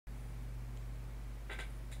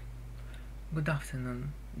Good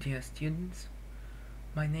afternoon, dear students.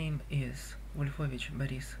 My name is Wolfovich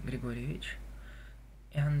Boris Grigorievich,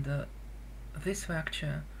 and this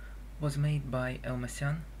lecture was made by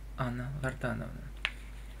Elmasyan Anna Vardanovna.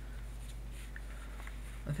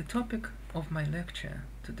 The topic of my lecture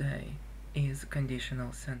today is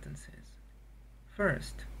conditional sentences.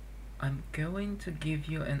 First, I'm going to give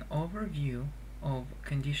you an overview of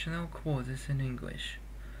conditional clauses in English,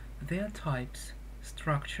 their types,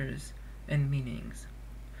 structures, and meanings.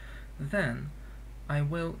 Then, I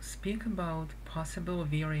will speak about possible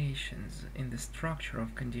variations in the structure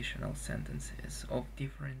of conditional sentences of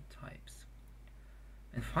different types.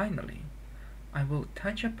 And finally, I will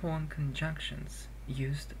touch upon conjunctions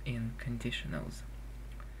used in conditionals.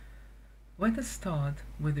 Let us start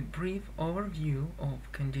with a brief overview of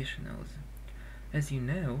conditionals. As you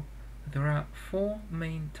know, there are four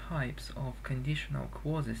main types of conditional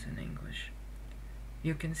clauses in English.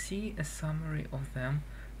 You can see a summary of them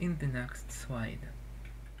in the next slide.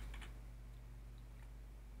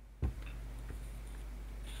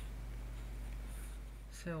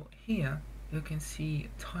 So here you can see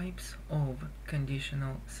types of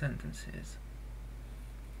conditional sentences.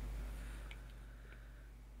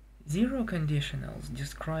 Zero conditionals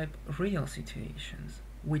describe real situations,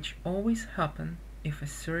 which always happen if a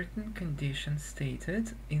certain condition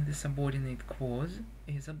stated in the subordinate clause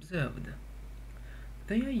is observed.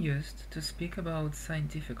 They are used to speak about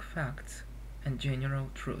scientific facts and general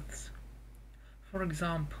truths. For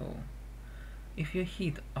example, if you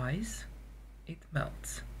heat ice, it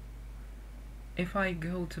melts. If I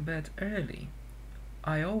go to bed early,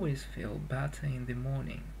 I always feel better in the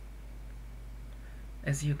morning.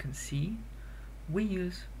 As you can see, we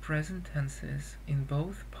use present tenses in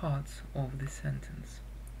both parts of the sentence.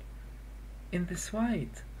 In the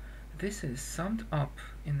slide, this is summed up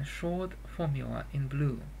in a short formula in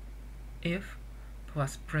blue: if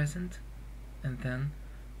plus present and then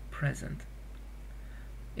present.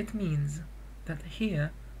 It means that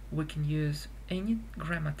here we can use any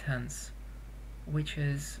grammar tense which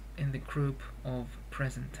is in the group of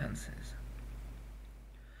present tenses.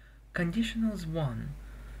 Conditionals 1,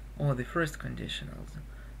 or the first conditionals,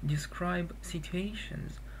 describe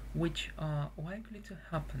situations which are likely to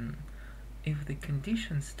happen if the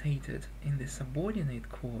condition stated in the subordinate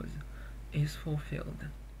clause is fulfilled.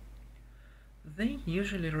 They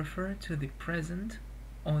usually refer to the present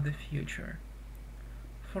or the future.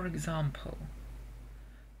 For example,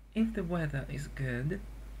 if the weather is good,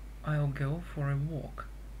 I'll go for a walk.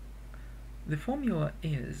 The formula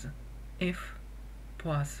is if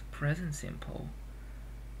plus present simple,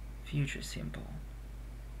 future simple.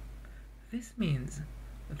 This means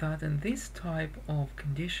that in this type of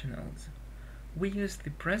conditionals, we use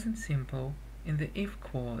the present simple in the if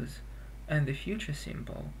clause and the future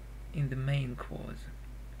simple in the main clause.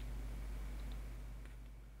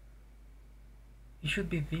 You should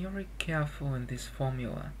be very careful in this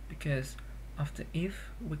formula, because after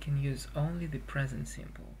if we can use only the present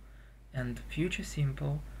simple and future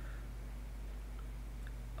simple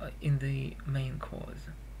in the main clause.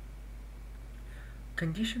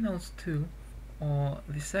 Conditionals 2, or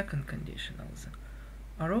the second conditionals,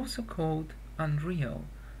 are also called unreal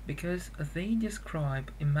because they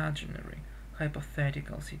describe imaginary,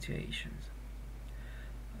 hypothetical situations.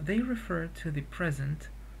 They refer to the present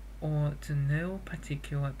or to no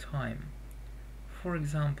particular time. For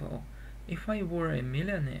example, if I were a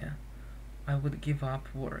millionaire, I would give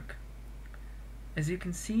up work. As you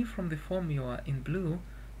can see from the formula in blue,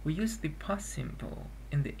 we use the past simple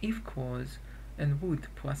in the if clause and would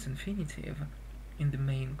plus infinitive in the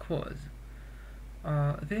main clause.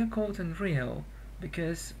 They are called unreal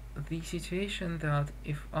because the situation that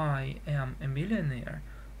if I am a millionaire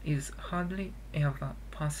is hardly ever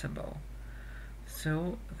possible.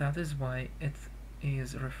 So that is why it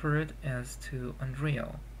is referred as to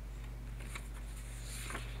unreal.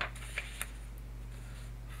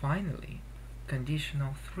 Finally,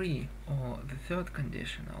 conditional 3, or the third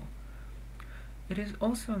conditional. It is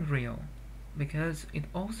also unreal because it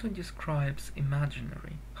also describes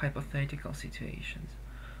imaginary, hypothetical situations.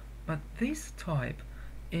 But this type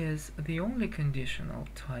is the only conditional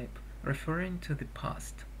type referring to the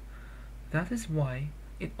past. That is why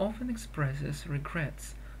it often expresses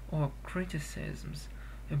regrets or criticisms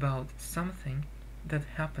about something that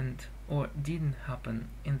happened or didn't happen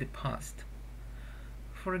in the past.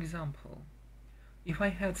 For example, if I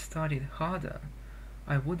had studied harder,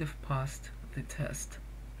 I would have passed the test.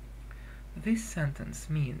 This sentence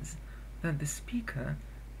means that the speaker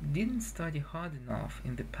didn't study hard enough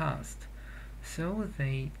in the past, so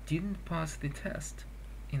they didn't pass the test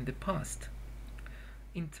in the past.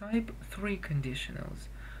 In type 3 conditionals,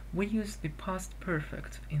 we use the past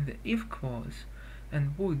perfect in the if clause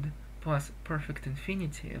and would plus perfect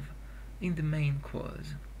infinitive in the main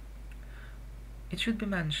clause. It should be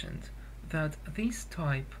mentioned that this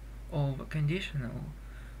type of conditional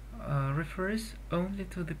refers only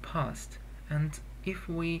to the past, and if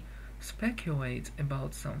we speculate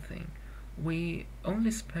about something, we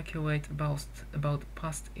only speculate about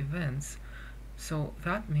past events, so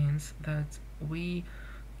that means that we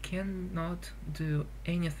cannot do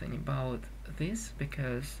anything about this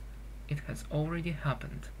because it has already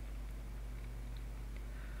happened.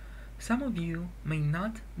 Some of you may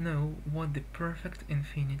not know what the perfect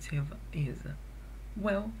infinitive is.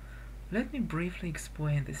 Well, let me briefly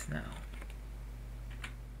explain this now.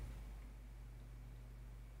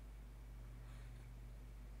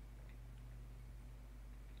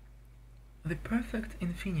 The perfect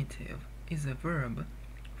infinitive is a verb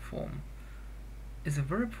form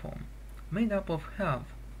made up of have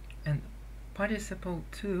and participle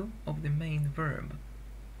 2 of the main verb.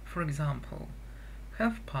 For example,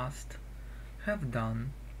 have passed, have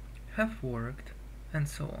done, have worked, and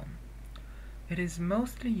so on. It is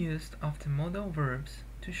mostly used after modal verbs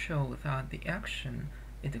to show that the action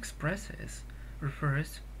it expresses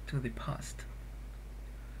refers to the past.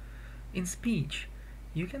 In speech,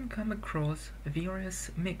 you can come across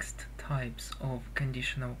various mixed types of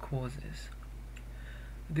conditional clauses.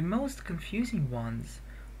 The most confusing ones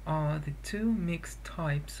are the two mixed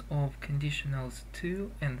types of conditionals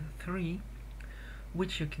 2 and 3,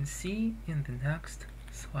 which you can see in the next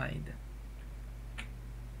slide.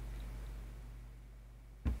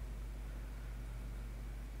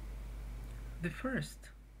 The first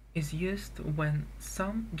is used when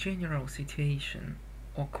some general situation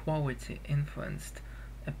or quality influenced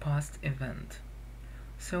a past event.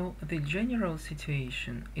 So the general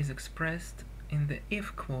situation is expressed in the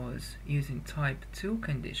if clause using type 2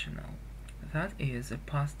 conditional, that is a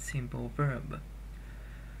past simple verb.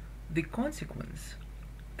 The consequence,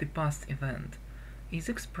 the past event, is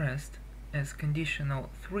expressed as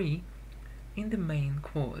conditional 3 in the main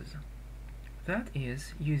clause, that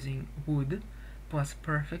is using would plus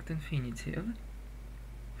perfect infinitive.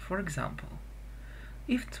 For example,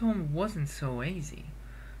 if Tom wasn't so lazy,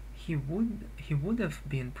 he would have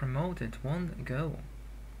been promoted long ago.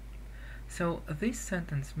 So this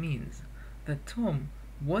sentence means that Tom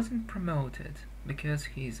wasn't promoted because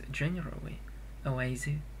he is generally a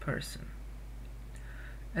lazy person.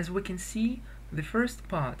 As we can see, the first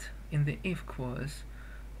part in the if clause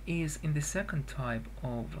is in the second type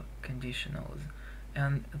of conditionals,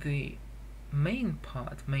 and the main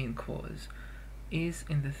clause, is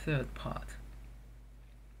in the third part.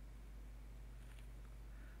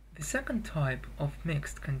 The second type of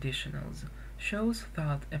mixed conditionals shows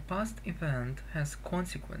that a past event has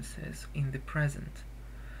consequences in the present.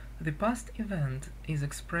 The past event is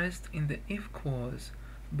expressed in the if clause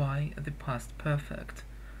by the past perfect.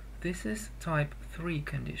 This is type 3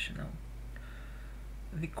 conditional.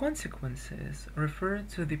 The consequences refer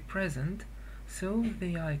to the present, so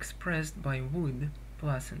they are expressed by would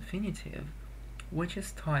plus infinitive, which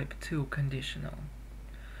is type 2 conditional.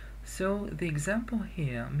 So the example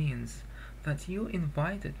here means that you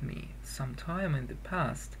invited me sometime in the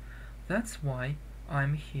past, that's why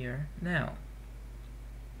I'm here now.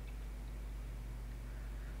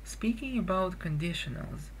 Speaking about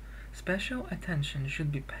conditionals, special attention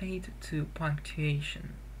should be paid to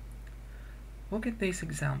punctuation. Look at these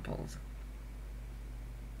examples.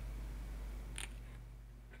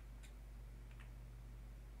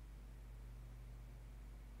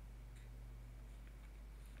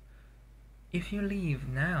 If you leave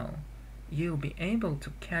now, you'll be able to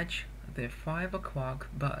catch the 5 o'clock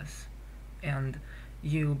bus, and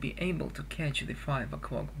you'll be able to catch the 5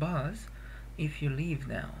 o'clock bus if you leave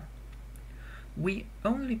now. We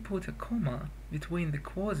only put a comma between the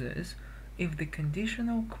clauses if the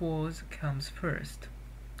conditional clause comes first,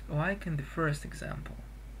 like in the first example.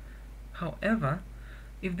 However,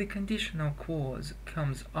 if the conditional clause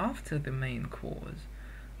comes after the main clause,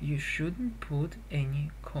 you shouldn't put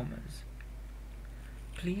any commas.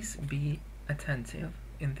 Please be attentive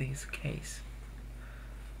in this case.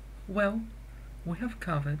 Well, we have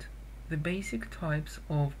covered the basic types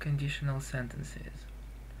of conditional sentences.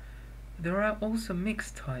 There are also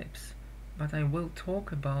mixed types, but I will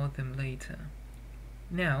talk about them later.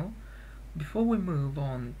 Now, before we move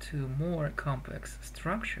on to more complex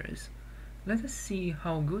structures, let us see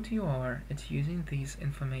how good you are at using this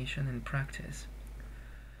information in practice.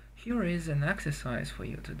 Here is an exercise for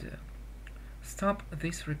you to do. Stop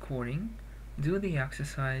this recording, do the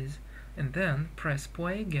exercise, and then press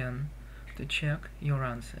play again to check your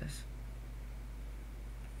answers.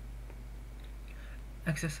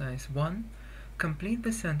 Exercise 1. Complete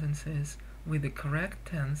the sentences with the correct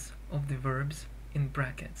tense of the verbs in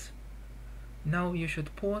brackets. Now you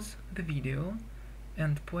should pause the video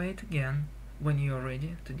and play it again when you are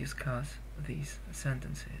ready to discuss these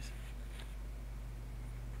sentences.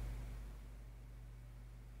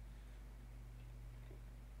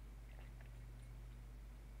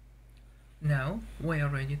 Now we are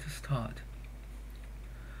ready to start.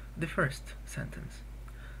 The first sentence.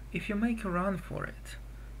 If you make a run for it,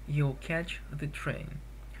 you'll catch the train.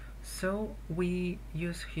 So we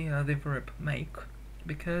use here the verb make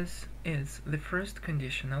because it's the first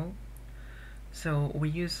conditional, so we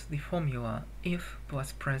use the formula if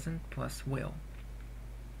plus present plus will.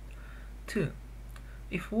 2.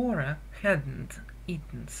 If Laura hadn't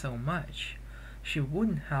eaten so much, she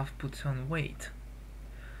wouldn't have put on weight.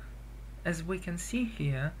 As we can see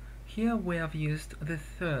here we have used the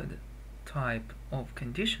third type of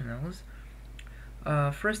conditionals.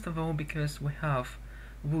 First of all, because we have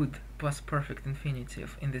would plus perfect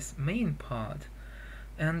infinitive in this main part,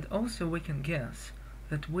 and also we can guess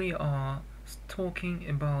that we are talking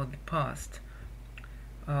about the past,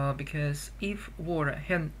 because if Laura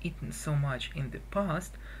hadn't eaten so much in the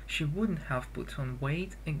past, she wouldn't have put on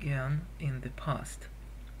weight again in the past.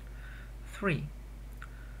 3.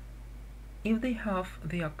 If they have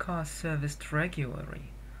their car serviced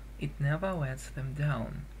regularly, it never lets them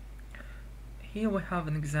down. Here we have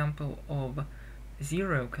an example of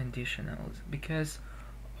zero conditionals, because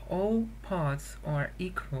all parts are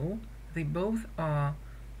equal, they both are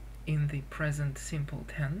in the present simple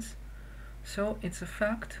tense, so it's a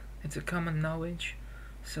fact, it's a common knowledge,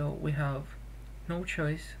 so we have no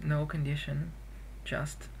choice, no condition,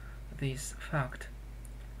 just this fact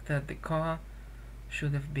that the car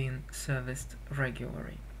should have been serviced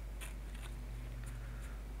regularly.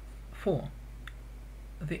 4.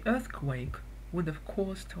 The earthquake would have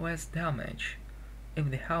caused less damage if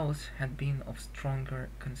the house had been of stronger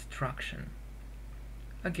construction.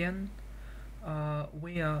 Again,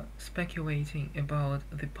 we are speculating about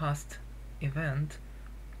the past event,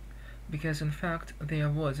 because in fact there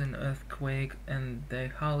was an earthquake and the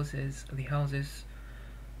houses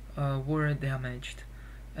were damaged,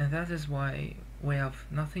 and that is why we have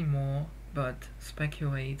nothing more but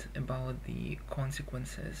speculate about the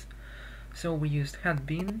consequences. So we used had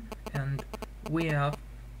been, and we have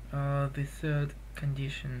the third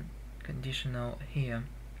conditional here.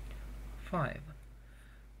 5.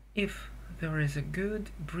 If there is a good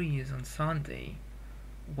breeze on Sunday,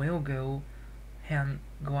 we'll go hang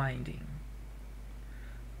gliding.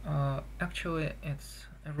 Actually, it's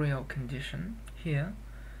a real condition here,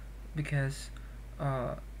 because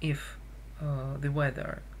if the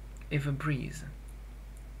weather, if a breeze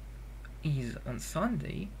is on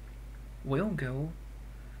Sunday, we'll go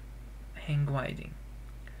hang gliding.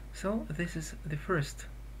 So this is the first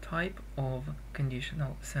type of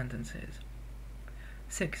conditional sentences.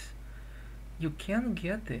 6. You can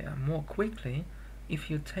get there more quickly if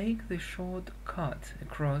you take the short cut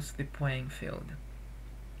across the playing field.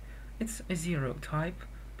 It's a zero type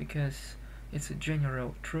because it's a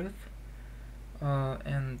general truth,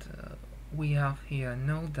 and we have here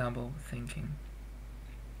no double thinking.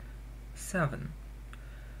 7.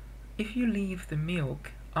 If you leave the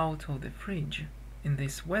milk out of the fridge in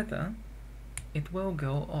this weather, it will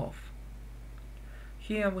go off.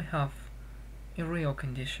 Here we have a real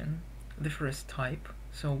condition, the first type,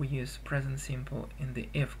 so we use present simple in the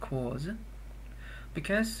if clause,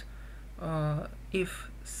 because if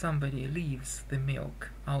somebody leaves the milk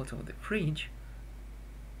out of the fridge,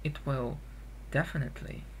 it will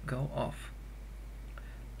definitely go off.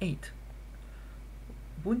 8.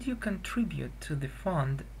 Would you contribute to the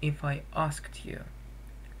fund if I asked you?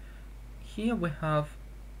 Here we have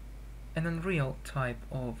an unreal type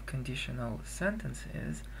of conditional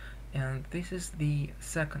sentences, and this is the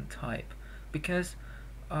second type, because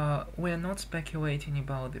we are not speculating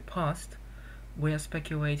about the past, we are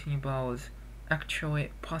speculating about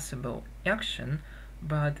actually possible action,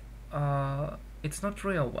 but it's not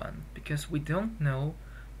real one, because we don't know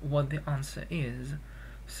what the answer is,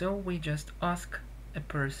 so we just ask a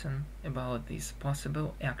person about this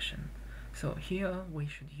possible action. So here we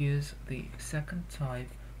should use the second type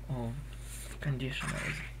of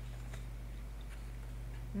conditionals.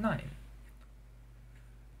 9.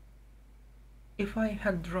 If I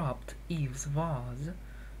had dropped Eve's vase,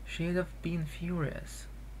 she'd have been furious.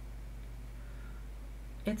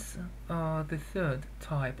 It's the third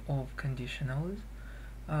type of conditionals,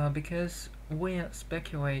 because we're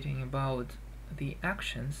speculating about the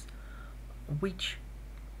actions which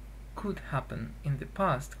could happen in the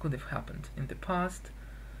past, could have happened in the past,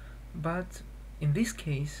 but in this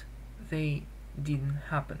case they didn't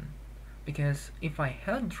happen, because if I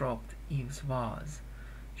had dropped Eve's vase,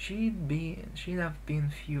 she'd have been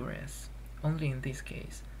furious, only in this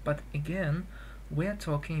case. But again, we're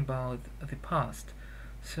talking about the past,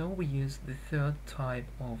 so we use the third type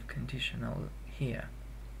of conditional here.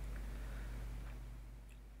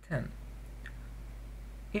 10.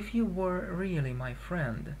 If you were really my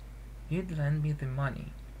friend, you'd lend me the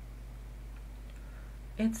money.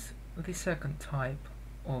 It's the second type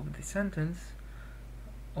of the sentence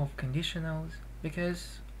of conditionals,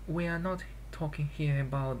 because we are not talking here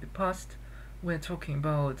about the past, we're talking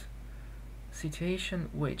about situation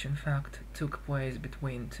which in fact took place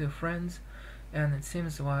between two friends, and it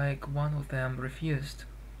seems like one of them refused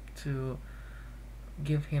to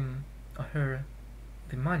give him or her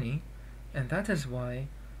the money, and that is why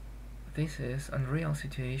this is a real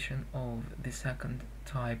situation of the second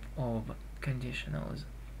type of conditionals.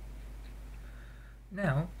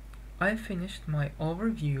 Now I finished my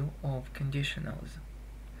overview of conditionals,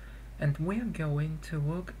 and we are going to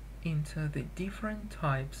look into the different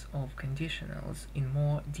types of conditionals in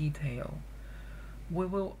more detail. We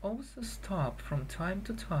will also stop from time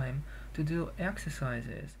to time to do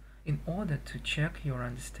exercises in order to check your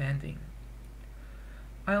understanding.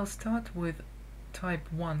 I'll start with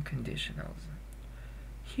type 1 conditionals.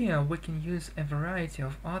 Here we can use a variety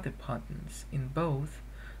of other patterns in both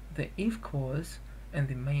the if clause and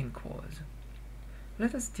the main clause.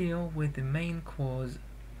 Let us deal with the main clause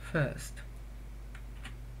first.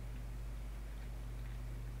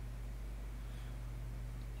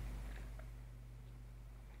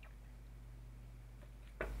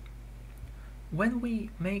 When we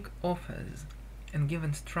make offers and give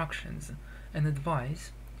instructions and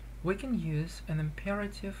advice, we can use an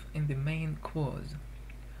imperative in the main clause.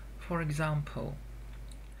 For example,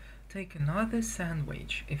 take another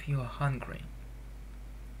sandwich if you are hungry.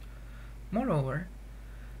 Moreover,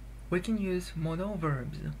 we can use modal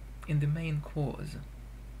verbs in the main clause.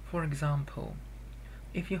 For example,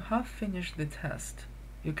 if you have finished the test,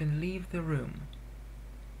 you can leave the room.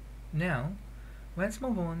 Now, let's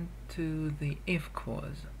move on to the if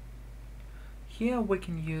clause. Here we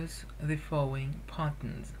can use the following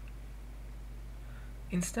patterns.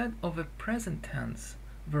 Instead of a present tense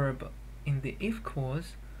verb in the if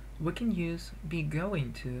clause, we can use be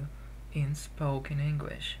going to in spoken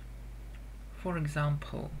English. For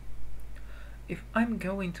example, if I'm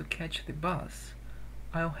going to catch the bus,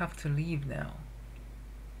 I'll have to leave now.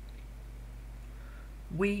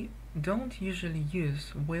 We don't usually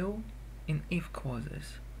use will in if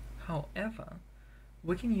clauses. However,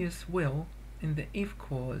 we can use will in the if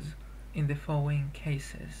clause in the following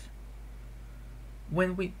cases.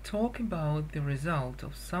 When we talk about the result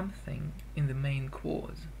of something in the main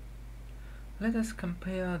clause, let us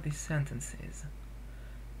compare the sentences.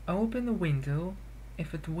 Open a window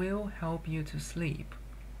if it will help you to sleep.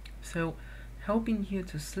 So, helping you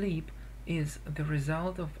to sleep is the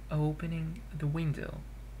result of opening the window.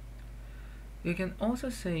 You can also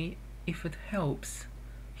say if it helps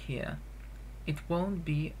here, it won't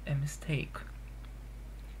be a mistake.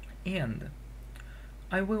 And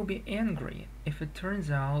I will be angry if it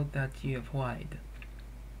turns out that you have lied.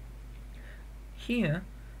 Here,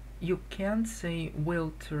 you can't say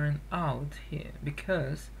will turn out here,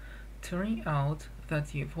 because turning out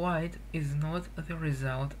that you've lied is not the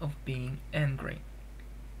result of being angry.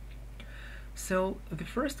 So the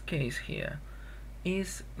first case here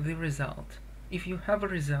is the result. If you have a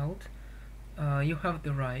result, you have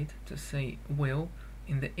the right to say will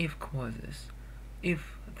in the if clauses.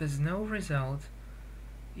 If there's no result,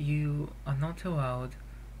 you are not allowed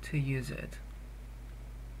to use it.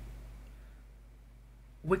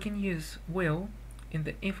 We can use will in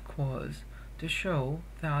the if clause to show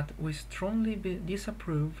that we strongly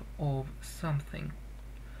disapprove of something.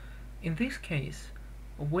 In this case,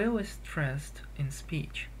 will is stressed in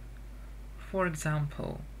speech. For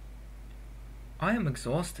example, I am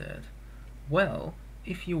exhausted. Well,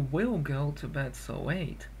 if you will go to bed so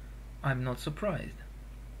late, I'm not surprised.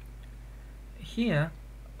 Here,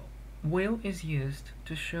 will is used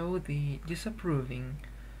to show the disapproving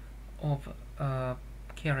of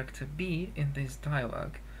character B in this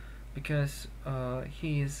dialogue, because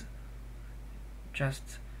he is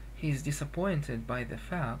disappointed by the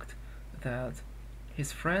fact that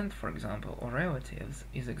his friend, for example, or relatives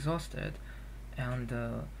is exhausted, and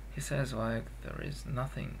he says like there is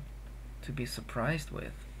nothing to be surprised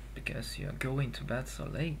with because you're going to bed so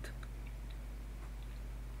late.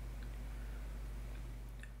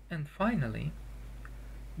 And finally,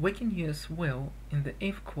 We can use will in the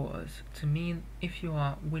if clause to mean if you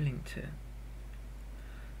are willing to.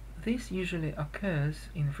 This usually occurs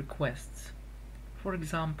in requests. For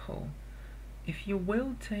example, if you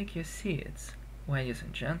will take your seats, ladies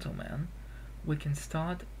and gentlemen, we can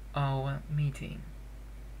start our meeting.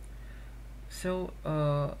 So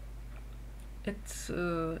it's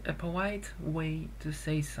a polite way to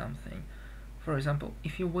say something. For example,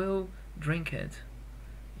 if you will drink it,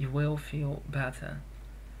 you will feel better.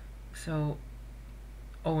 So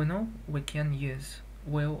all in all, we can use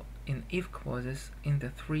will in if clauses in the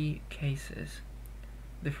three cases.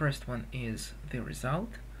 The first one is the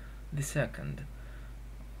result, the second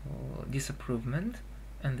disapproval,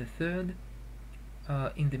 and the third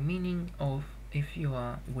in the meaning of if you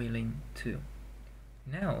are willing to.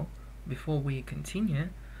 Now, before we continue,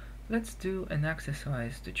 let's do an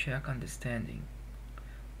exercise to check understanding.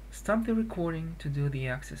 Stop the recording to do the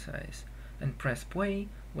exercise and press play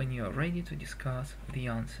when you are ready to discuss the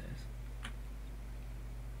answers.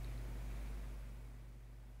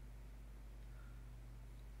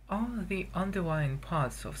 Are the underlying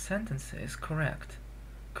parts of sentences correct?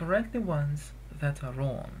 Correct the ones that are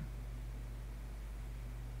wrong.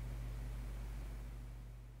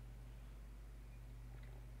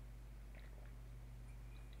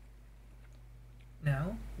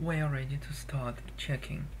 Now we are ready to start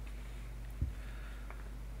checking.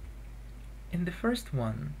 In the first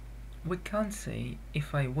one, we can't say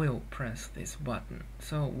if I will press this button,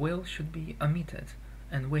 so will should be omitted,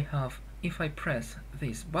 and we have if I press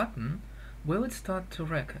this button, will it start to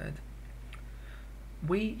record?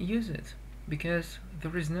 We use it because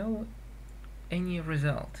there is no any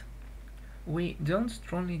result. We don't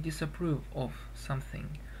strongly disapprove of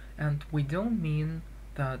something, and we don't mean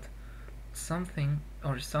that something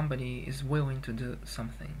or somebody is willing to do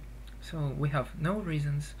something. So we have no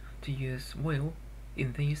reasons to use will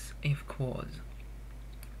in this if clause.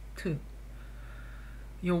 2.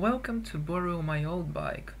 You're welcome to borrow my old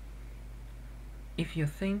bike if you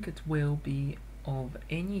think it will be of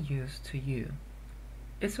any use to you.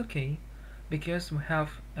 It's okay because we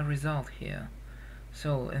have a result here.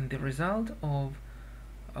 So, and the result of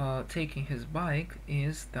taking his bike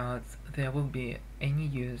is that there will be any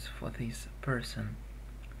use for this person.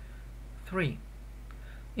 3.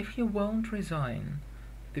 If he won't resign,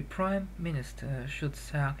 the Prime Minister should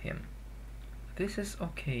sack him. This is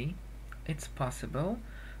okay, it's possible,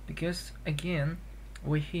 because again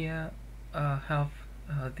we here have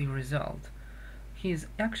the result. His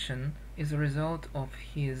action is a result of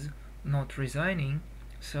his not resigning,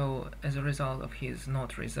 so as a result of his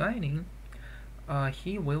not resigning,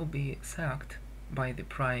 he will be sacked by the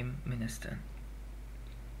Prime Minister.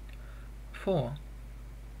 4.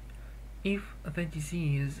 If the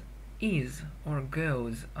disease is or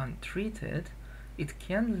goes untreated, it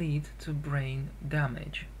can lead to brain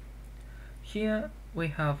damage. Here we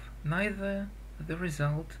have neither the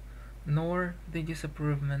result nor the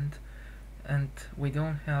disapproval, and we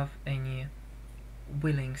don't have any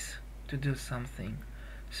willings to do something.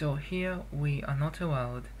 So here we are not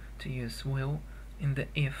allowed to use will in the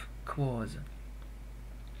if clause.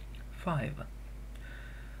 5.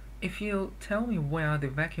 If you tell me where the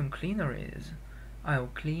vacuum cleaner is,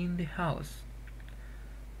 I'll clean the house.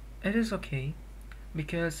 It is okay,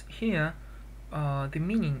 because here the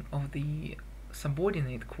meaning of the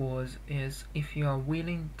subordinate clause is if you are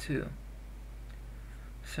willing to.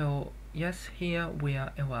 So yes, here we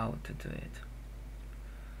are allowed to do it.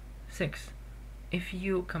 6. If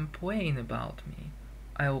you complain about me,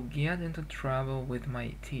 I'll get into trouble with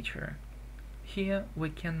my teacher. Here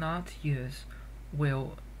we cannot use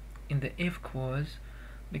will in the if clause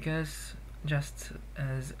because just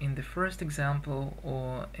as in the first example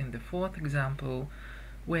or in the fourth example,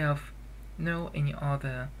 we have no any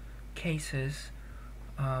other cases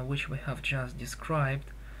which we have just described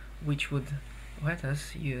which would let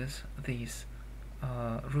us use this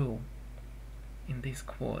rule in this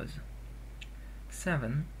clause.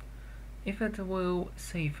 7. If it will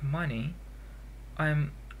save money,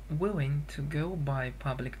 I'm willing to go by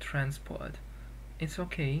public transport. It's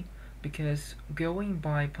okay because going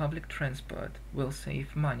by public transport will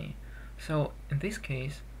save money. So in this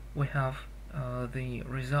case we have the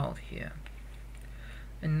result here.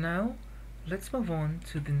 And now let's move on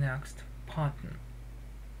to the next pattern.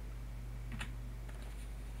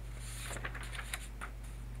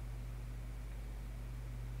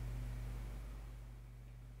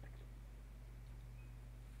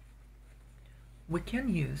 We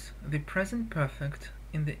can use the present perfect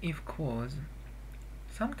in the if clause.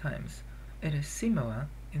 Sometimes it is similar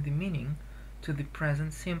in the meaning to the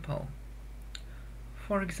present simple.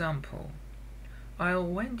 For example,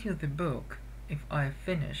 I'll lend you the book if I've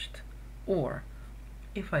finished, or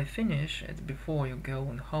if I finish it before you go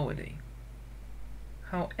on holiday.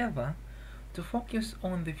 However, to focus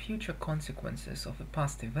on the future consequences of a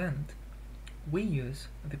past event, we use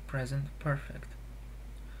the present perfect.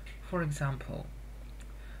 For example,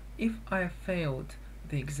 if I failed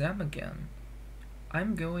the exam again,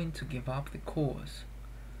 I'm going to give up the course.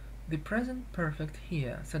 The present perfect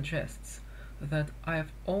here suggests that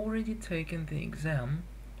I've already taken the exam,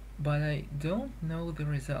 but I don't know the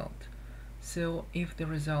result, so if the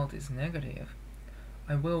result is negative,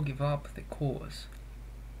 I will give up the course.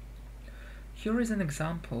 Here is an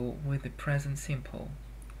example with the present simple.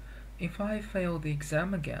 If I fail the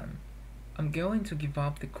exam again, I'm going to give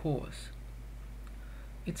up the course.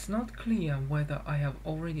 It's not clear whether I have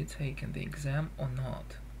already taken the exam or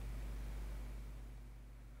not.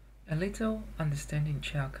 A little understanding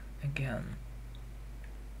check again.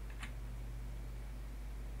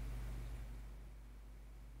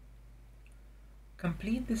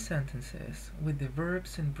 Complete the sentences with the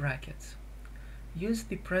verbs in brackets. Use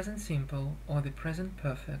the present simple or the present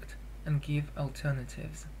perfect and give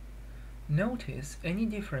alternatives. Notice any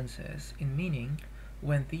differences in meaning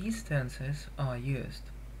when these tenses are used.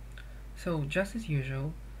 So, just as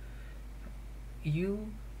usual,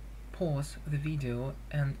 you pause the video,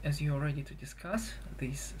 and as you are ready to discuss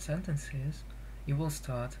these sentences, you will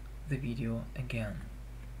start the video again.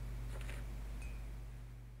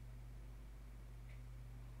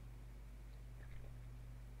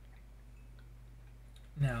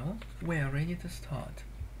 Now we are ready to start.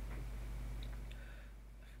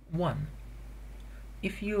 1.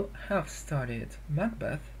 If you have studied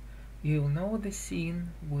Macbeth, you'll know the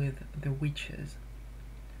scene with the witches.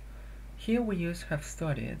 Here we use have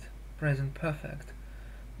studied, present perfect,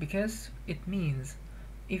 because it means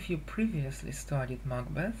if you previously studied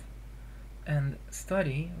Macbeth, and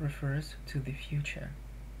study refers to the future.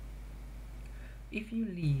 If you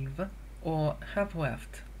leave or have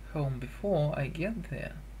left home before I get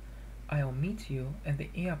there, I'll meet you at the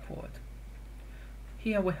airport.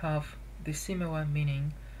 Here we have the similar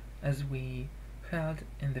meaning as we had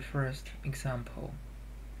in the first example.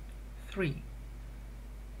 3.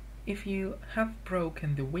 If you have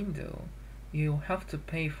broken the window, you'll have to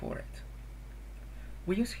pay for it.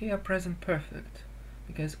 We use here present perfect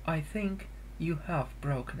because I think you have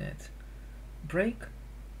broken it. Break,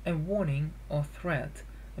 a warning or threat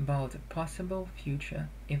about a possible future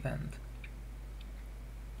event.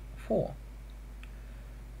 4.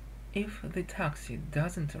 If the taxi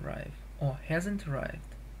doesn't arrive or hasn't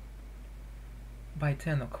arrived by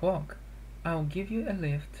 10 o'clock, I'll give you a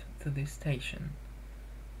lift to the station.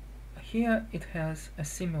 Here it has a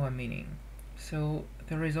similar meaning, so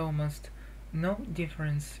there is almost no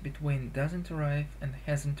difference between doesn't arrive and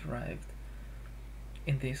hasn't arrived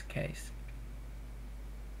in this case.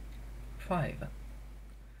 5.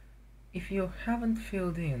 If you haven't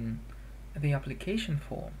filled in the application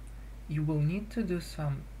form, you will need to do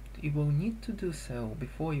so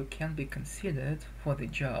before you can be considered for the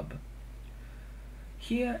job.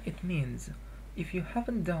 Here it means if you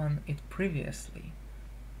haven't done it previously,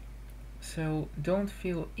 so don't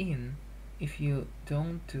fill in if you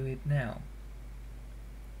don't do it now.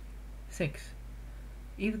 6.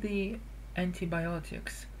 If the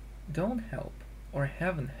antibiotics don't help or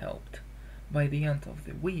haven't helped by the end of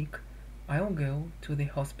the week, I'll go to the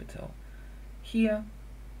hospital. Here,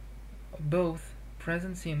 both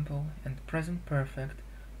present simple and present perfect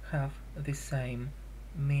have the same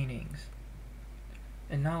meanings.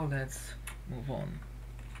 And now let's move on.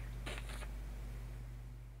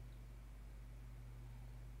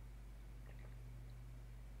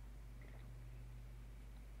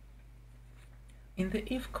 In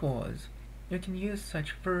the if clause, you can use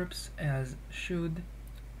such verbs as should,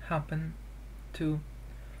 happen to,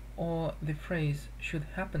 or the phrase should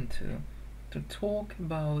happen to talk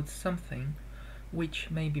about something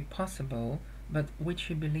which may be possible but which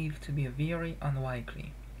you believe to be very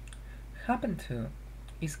unlikely. Happen to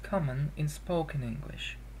is common in spoken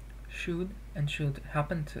English. Should and should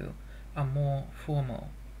happen to are more formal.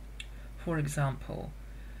 For example,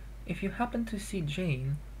 if you happen to see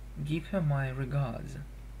Jane, give her my regards.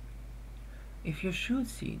 If you should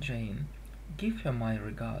see Jane, give her my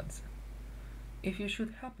regards. If you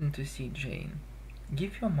should happen to see Jane,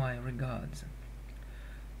 give her my regards.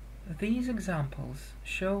 These examples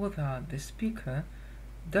show that the speaker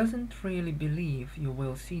doesn't really believe you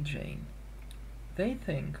will see Jane. They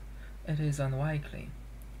think it is unlikely.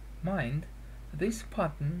 Mind, this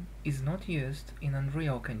pattern is not used in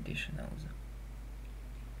unreal conditionals.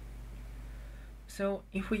 So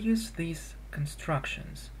if we use these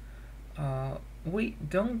constructions, we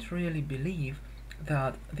don't really believe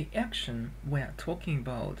that the action we're talking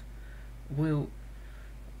about will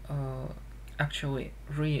actually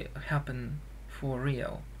happen for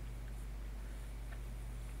real.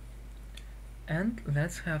 And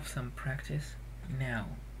let's have some practice now.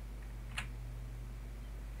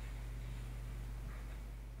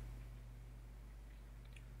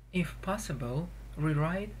 If possible,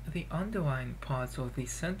 rewrite the underlying parts of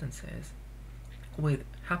these sentences with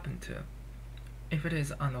happen to. If it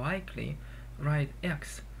is unlikely, write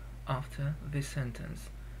X after this sentence,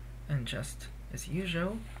 and just as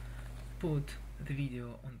usual, put the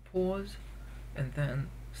video on pause and then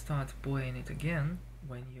start playing it again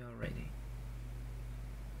when you are ready.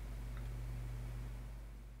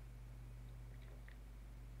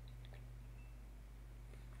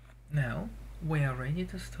 Now we are ready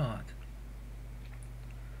to start.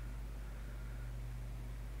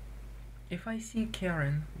 If I see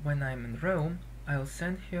Karen when I'm in Rome, I'll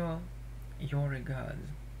send her your regards.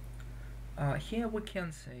 Here we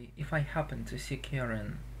can say if I happen to see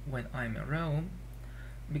Karen when I'm in Rome,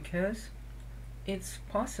 because it's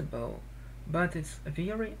possible, but it's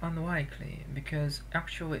very unlikely, because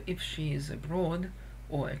actually if she is abroad,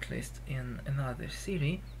 or at least in another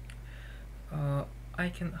city, I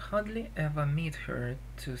can hardly ever meet her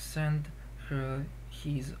to send her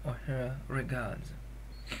his or her regards.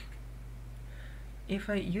 If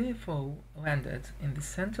a UFO landed in the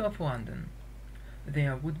center of London,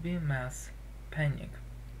 there would be mass panic.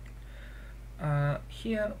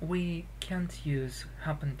 Here we can't use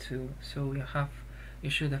happen to, so you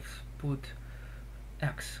should have put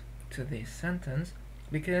X to this sentence,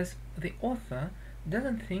 because the author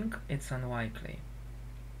doesn't think it's unlikely.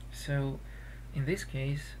 So in this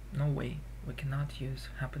case, no way, we cannot use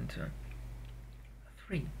happen to.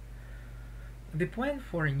 3. The plan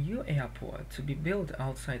for a new airport to be built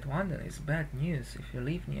outside London is bad news if you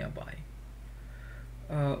live nearby.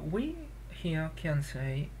 We here can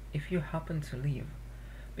say if you happen to live,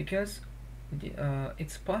 because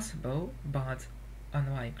it's possible but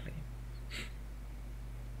unlikely.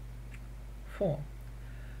 4.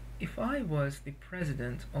 If I was the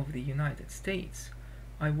President of the United States,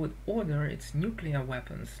 I would order its nuclear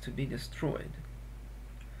weapons to be destroyed.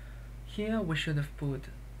 Here we should have put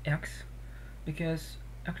X, because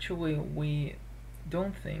actually we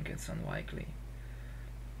don't think it's unlikely.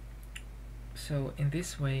 So in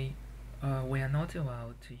this way, we are not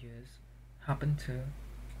allowed to use happen to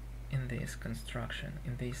in this construction,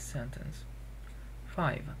 in this sentence.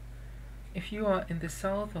 5. If you are in the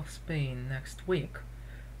south of Spain next week,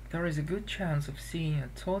 there is a good chance of seeing a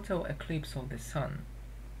total eclipse of the sun.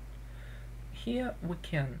 Here we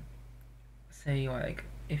can say like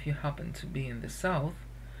if you happen to be in the south,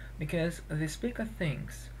 because the speaker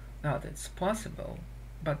thinks that it's possible,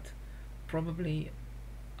 but probably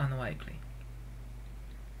unlikely.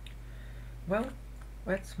 Well,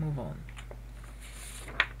 let's move on.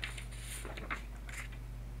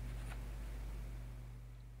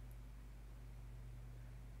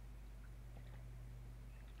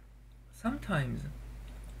 Sometimes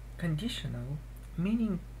conditional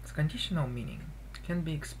meaning can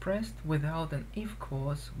be expressed without an if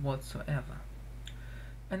clause whatsoever.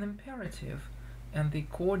 An imperative and the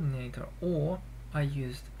coordinator or are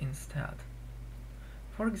used instead.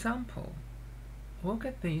 For example, look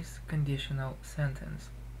at this conditional sentence.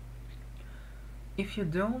 If you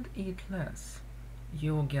don't eat less,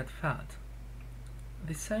 you'll get fat.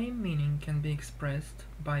 The same meaning can be expressed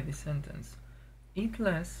by the sentence eat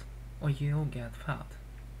less or you'll get fat.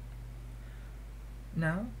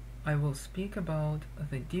 Now I will speak about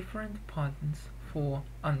the different patterns for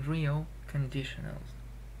unreal conditionals.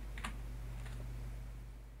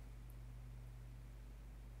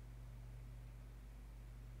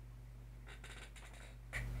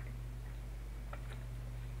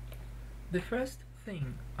 The first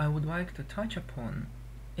thing I would like to touch upon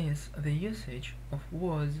is the usage of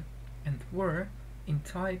was and were in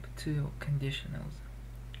type 2 conditionals.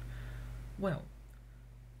 Well,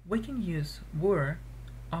 we can use were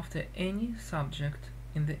after any subject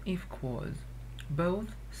in the if clause,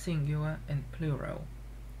 both singular and plural.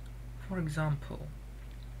 For example,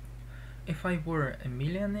 if I were a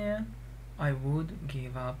millionaire, I would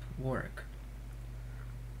give up work.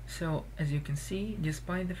 So, as you can see,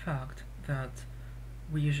 despite the fact that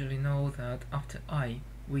we usually know that after I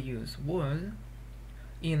we use was,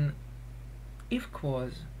 in if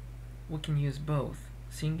clause we can use both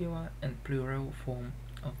singular and plural form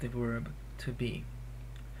of the verb to be.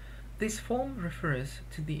 This form refers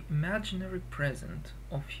to the imaginary present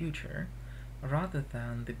or future rather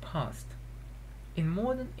than the past. In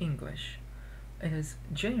modern English, it is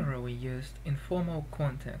generally used in formal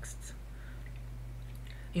contexts.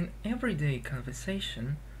 In everyday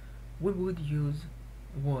conversation, we would use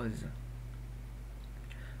was.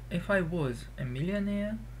 If I was a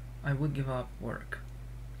millionaire, I would give up work.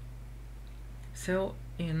 So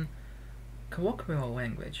in colloquial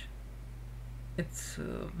language, it's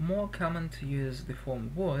more common to use the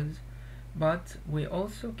form was, but we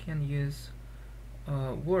also can use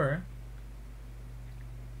were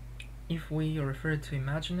if we refer to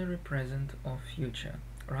imaginary present or future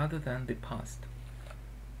rather than the past.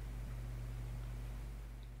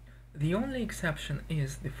 The only exception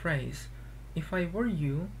is the phrase "if I were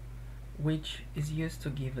you," which is used to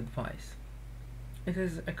give advice. It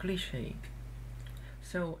is a cliché,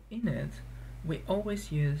 so in it we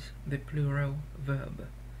always use the plural verb.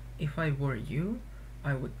 If I were you,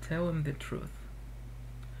 I would tell him the truth.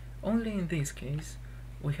 Only in this case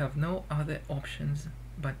we have no other options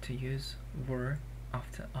but to use were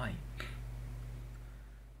after I.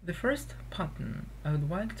 The first pattern I would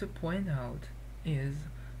like to point out is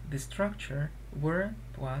the structure were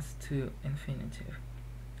plus to infinitive.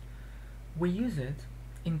 We use it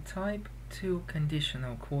in type 2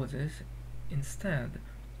 conditional clauses instead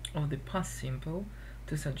of the past simple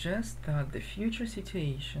to suggest that the future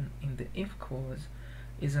situation in the if clause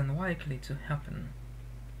is unlikely to happen.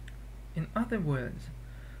 In other words,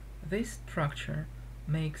 this structure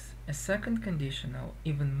makes a second conditional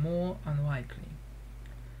even more unlikely.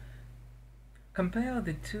 Compare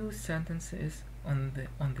the two sentences on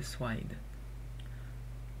the slide.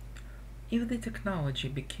 If the technology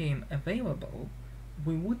became available,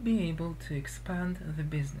 we would be able to expand the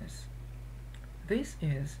business. This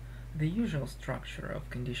is the usual structure of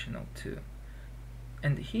conditional 2,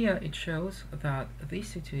 and here it shows that this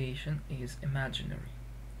situation is imaginary.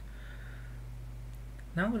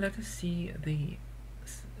 Now let us see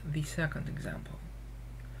the second example.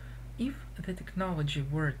 If the technology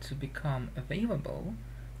were to become available,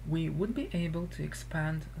 we would be able to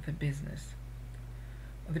expand the business.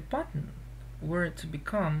 The pattern were to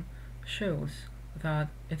become shows that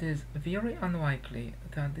it is very unlikely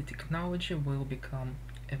that the technology will become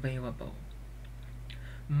available.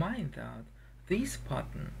 Mind that this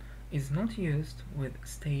pattern is not used with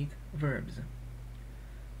state verbs.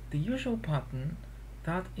 The usual pattern,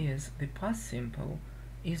 that is the past simple,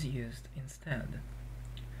 is used instead.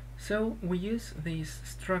 So we use this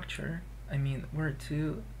structure,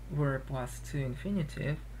 were plus to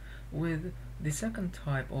infinitive, with the second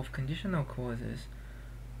type of conditional clauses,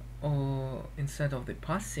 or instead of the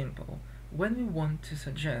past simple, when we want to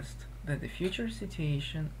suggest that the future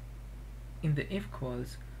situation in the if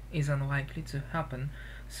clause is unlikely to happen.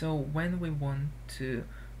 So when we want to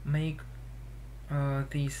make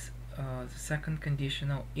this second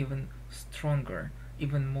conditional even stronger,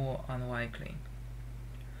 even more unlikely.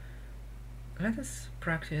 Let us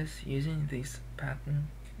practice using this pattern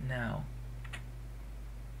now.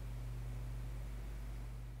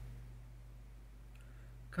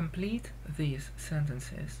 Complete these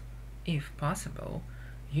sentences. If possible,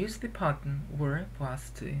 use the pattern were plus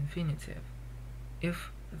to infinitive.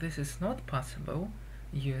 If this is not possible,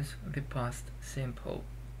 use the past simple.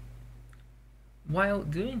 While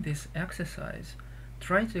doing this exercise,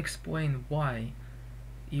 try to explain why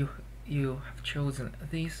you have chosen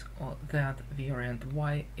this or that variant,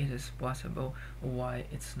 why it is possible or why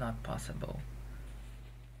it's not possible.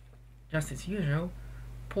 Just as usual,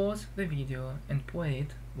 pause the video and play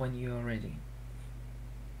it when you are ready.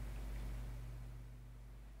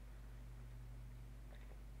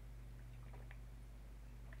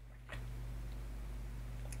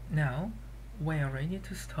 Now we are ready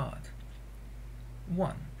to start.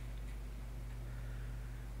 1.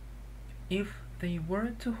 If they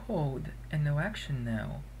were to hold an election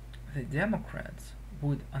now, the Democrats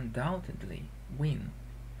would undoubtedly win.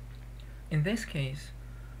 In this case,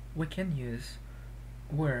 we can use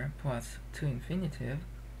were plus to infinitive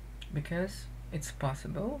because it's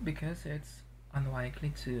possible, because it's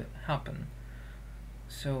unlikely to happen.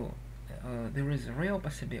 So there is a real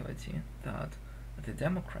possibility that the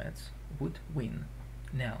Democrats would win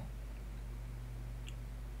now.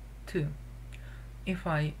 2. If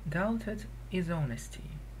I doubted his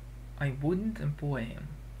honesty, I wouldn't employ him.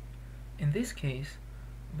 In this case,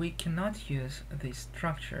 we cannot use this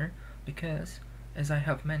structure because, as I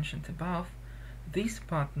have mentioned above, this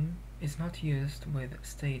pattern is not used with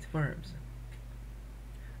state verbs.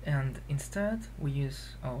 And instead, we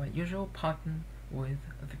use our usual pattern with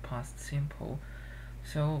the past simple.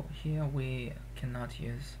 So here we cannot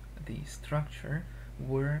use the structure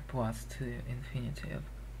were plus to infinitive.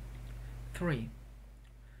 3.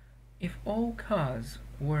 If all cars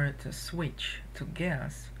were to switch to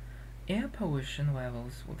gas, air pollution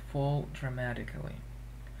levels would fall dramatically.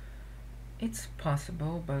 It's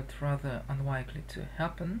possible, but rather unlikely to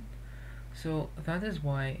happen, so that is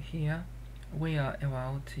why here we are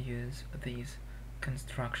allowed to use this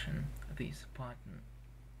construction, this pattern.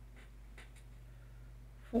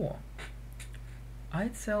 4.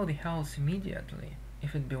 I'd sell the house immediately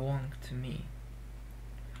if it belonged to me.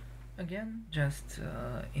 Again, just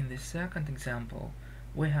in the second example,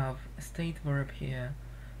 we have a state verb here,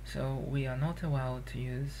 so we are not allowed to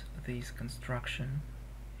use this construction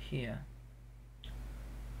here.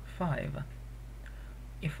 5.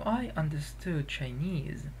 If I understood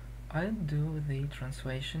Chinese, I'd do the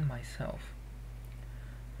translation myself.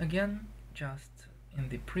 Again, just in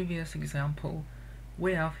the previous example,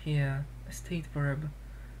 we have here a state verb,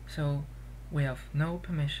 so we have no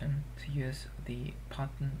permission to use the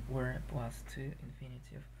pattern were plus to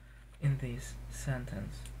infinitive in this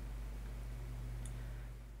sentence.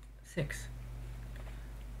 6.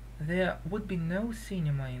 There would be no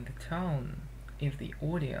cinema in the town if the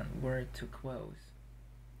Odeon were to close.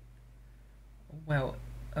 Well,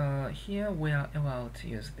 here we are allowed to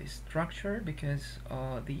use this structure because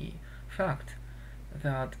the fact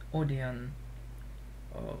that Odeon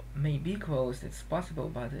may be closed, it's possible,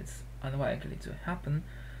 but it's unlikely to happen.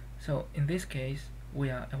 So in this case, we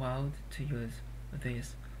are allowed to use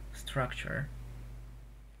this structure.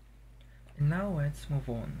 And now let's move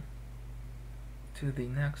on to the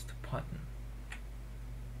next pattern.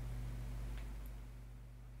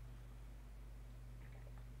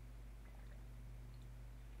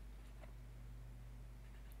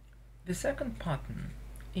 The second pattern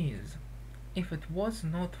is if it was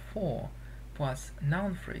not for plus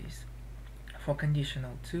noun phrase for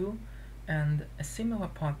conditional 2, and a similar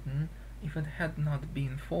pattern if it had not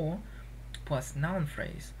been for plus noun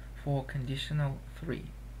phrase for conditional 3.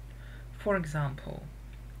 For example,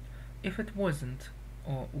 if it wasn't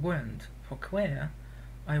or weren't for Claire,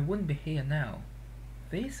 I wouldn't be here now.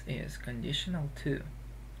 This is conditional 2.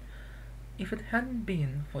 If it hadn't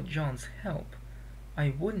been for John's help,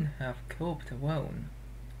 I wouldn't have coped alone.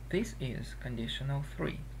 This is conditional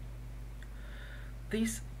 3.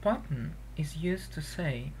 This pattern is used to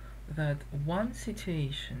say that one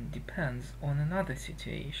situation depends on another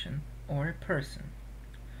situation or a person.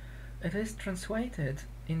 It is translated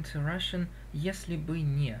into Russian «если бы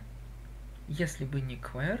не». Если бы не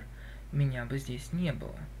Клэр, меня бы здесь не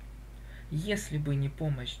было. Если бы не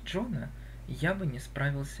помощь Джона, я бы не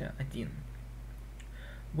справился один.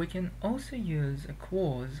 We can also use a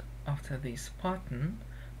clause after this pattern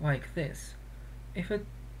like this: if it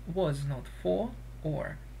was not for,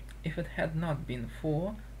 or if it had not been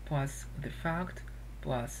for plus the fact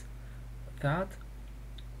plus that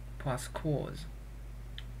plus clause.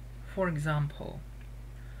 For example,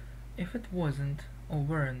 if it wasn't or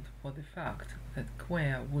weren't for the fact that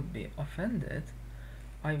Claire would be offended,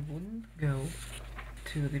 I wouldn't go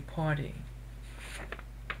to the party.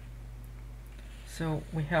 So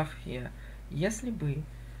we have here, если бы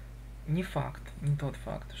не факт, не тот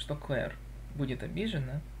факт, что Клэр будет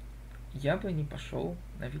обижена, я бы не пошел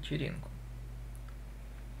на вечеринку.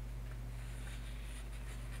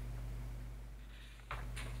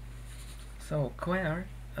 So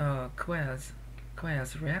Claire's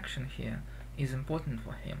reaction here is important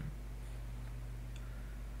for him.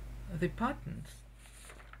 The patterns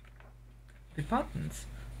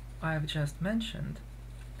I have just mentioned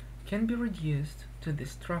can be reduced to the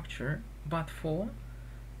structure but for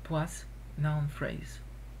plus noun phrase.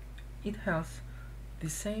 It has the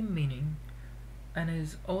same meaning and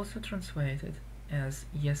is also translated as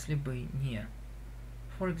если бы не.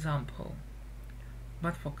 For example,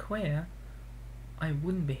 but for Claire, I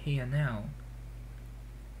wouldn't be here now.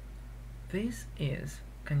 This is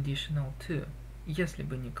conditional 2. Если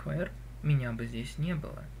бы не Claire, меня бы здесь не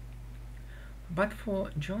было. But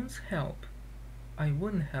for John's help, I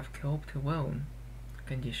wouldn't have coped alone.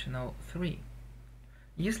 Conditional 3.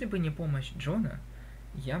 Если бы не помощь Джона,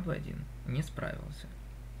 я бы один не справился.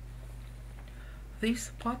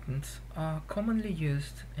 These patterns are commonly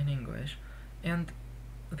used in English, and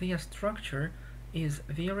their structure is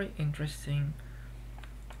very interesting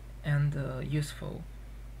and useful.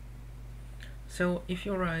 So if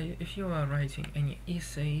you are writing any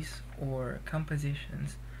essays or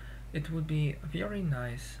compositions, it would be very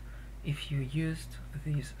nice if you used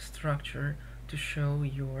this structure to show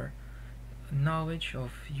your knowledge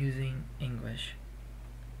of using English.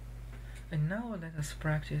 And now let us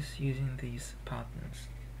practice using these patterns.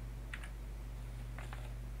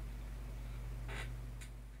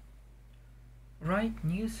 Write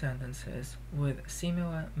new sentences with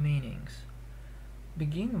similar meanings.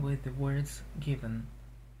 Begin with the words given.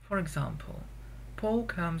 For example, Paul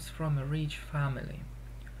comes from a rich family.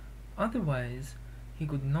 Otherwise, he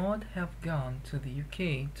could not have gone to the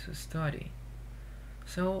UK to study.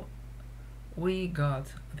 So, we got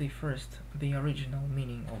the original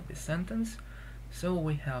meaning of the sentence, so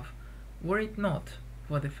we have, were it not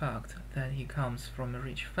for the fact that he comes from a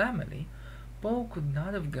rich family, Paul could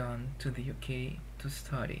not have gone to the UK to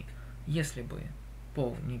study. Если бы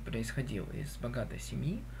Пол не происходил из богатой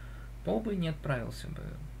семьи, Пол бы не отправился бы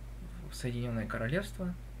в Соединенное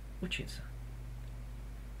Королевство учиться.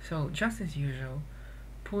 So, just as usual,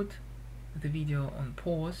 put the video on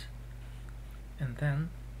pause and then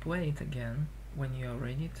play it again when you are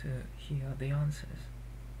ready to hear the answers.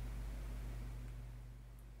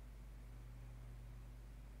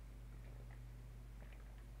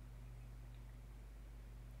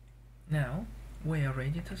 Now we are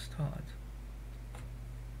ready to start.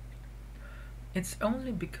 It's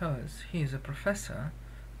only because he is a professor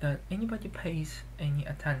that anybody pays any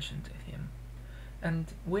attention to him,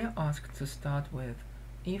 and we are asked to start with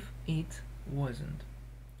if it wasn't.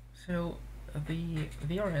 So the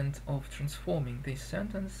variant of transforming this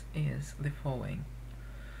sentence is the following.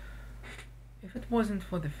 If it wasn't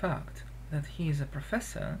for the fact that he is a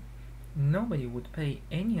professor, nobody would pay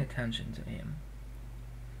any attention to him.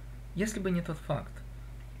 Если бы не тот факт,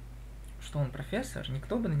 что он профессор,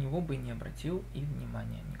 никто бы на него бы не обратил и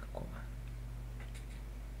внимания никакого.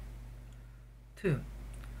 2.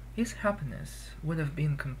 His happiness would have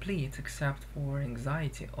been complete except for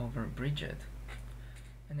anxiety over Bridget.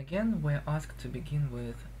 And again we're asked to begin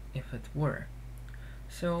with if it were.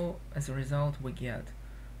 So as a result we get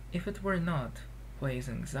if it were not for his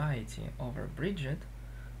anxiety over Bridget,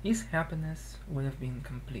 his happiness would have been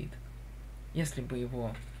complete. Если бы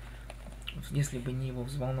не его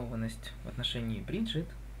взволнованность в отношении Бриджит,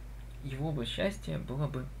 его бы счастье было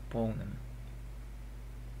бы полным.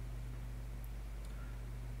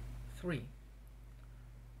 3.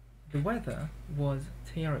 The weather was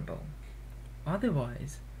terrible.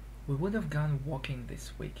 Otherwise, we would have gone walking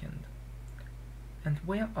this weekend. And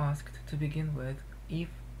we are asked to begin with if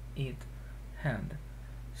it had.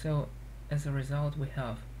 So, as a result, we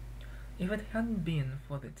have if it hadn't been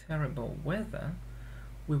for the terrible weather,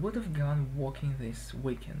 we would have gone walking this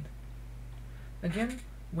weekend. Again,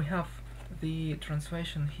 we have the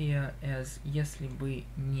translation here as если бы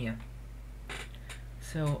не.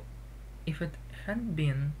 So, if it hadn't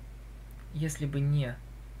been, если бы не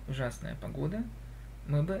ужасная погода,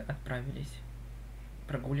 мы бы отправились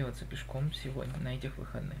прогуливаться пешком сегодня, на этих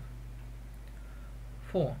выходных.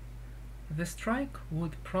 4. The strike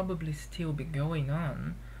would probably still be going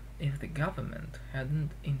on if the government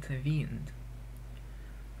hadn't intervened.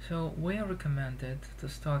 So we are recommended to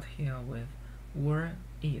start here with were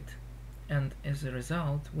it, and as a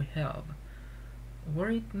result we have were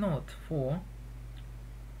it not for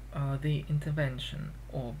the intervention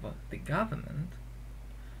of the government,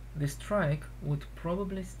 the strike would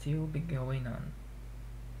probably still be going on.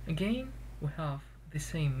 Again, we have the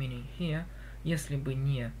same meaning here. Если бы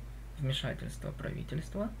не вмешательство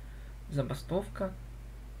правительства, забастовка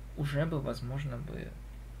уже бы, возможно, бы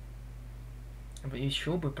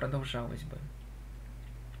еще бы продолжалась бы.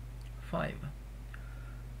 5.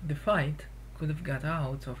 The fight could have got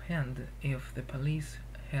out of hand if the police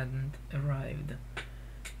hadn't arrived.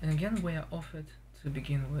 And again we are offered to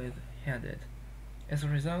begin with headed. As a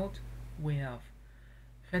result, we have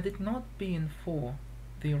had it not been for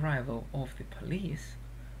the arrival of the police,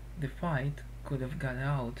 the fight could have got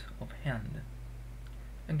out of hand.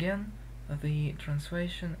 Again, the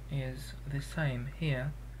translation is the same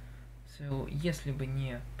here. So, если бы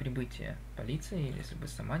не прибытие полиции, или если бы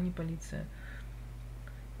сама не полиция,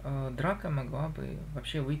 драка могла бы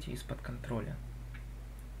вообще выйти из-под контроля.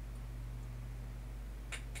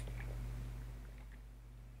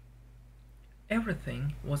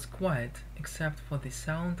 Everything was quiet except for the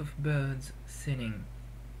sound of birds singing.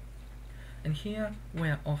 And here we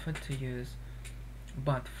are offered to use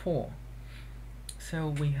but for. So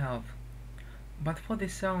we have but for the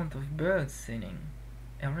sound of birds singing,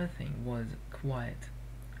 everything was quiet.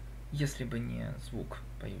 Если бы не звук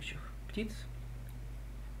поющих птиц,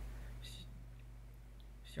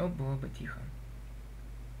 все было бы тихо.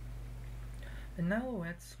 And now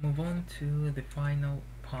let's move on to the final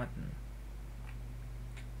pattern.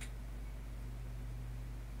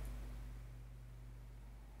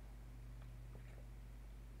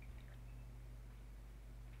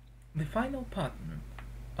 The final pattern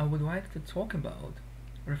I would like to talk about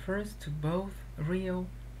refers to both real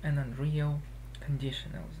and unreal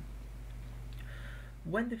conditionals.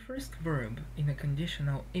 When the first verb in a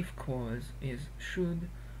conditional if clause is should,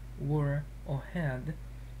 were, or had,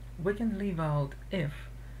 we can leave out if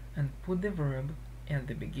and put the verb at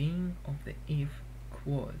the beginning of the if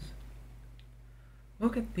clause.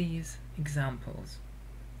 Look at these examples.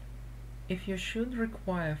 If you should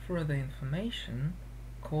require further information,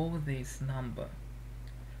 call this number.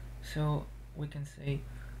 So we can say,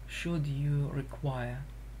 should you require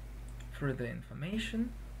further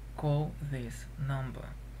information, call this number.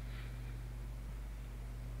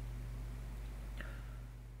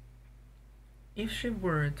 If she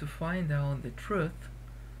were to find out the truth,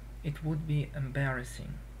 it would be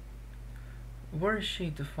embarrassing. Were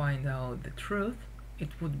she to find out the truth, it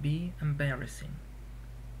would be embarrassing.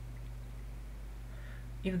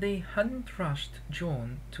 If they hadn't rushed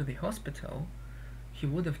John to the hospital, he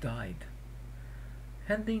would have died.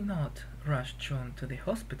 Had they not rushed John to the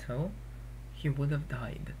hospital, he would have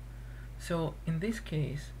died. So in this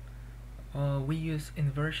case, we use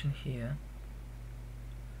inversion here,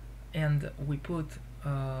 and we put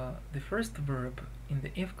the first verb in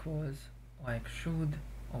the if clause, like should,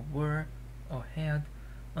 or were, or had,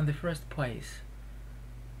 on the first place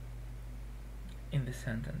in the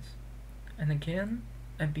sentence. And again,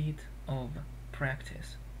 a bit of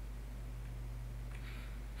practice.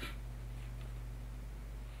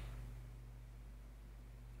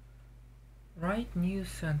 Write new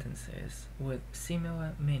sentences with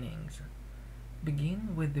similar meanings.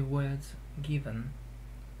 Begin with the words given.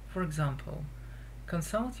 For example,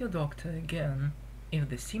 consult your doctor again if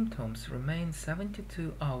the symptoms remain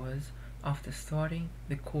 72 hours after starting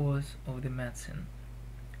the course of the medicine.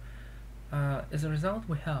 As a result,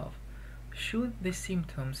 we have, should the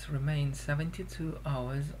symptoms remain 72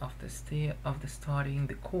 hours after starting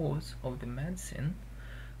the course of the medicine,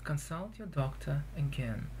 consult your doctor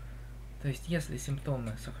again. То есть, если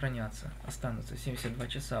симптомы останутся 72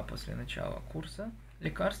 часа после начала курса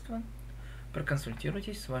лекарства,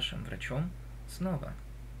 проконсультируйтесь с вашим врачом снова.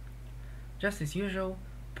 Just as usual,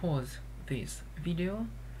 pause this video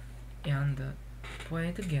and play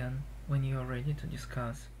it again when you are ready to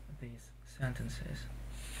discuss these sentences.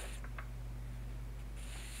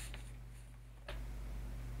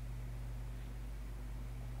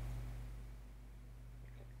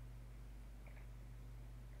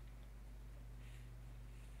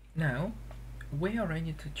 Now, we are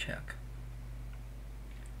ready to check.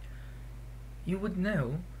 You would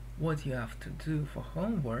know what you have to do for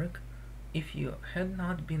homework if you had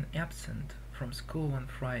not been absent from school on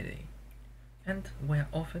Friday, and were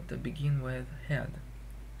offered to begin with had.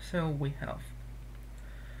 So we have,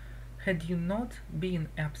 had you not been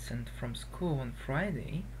absent from school on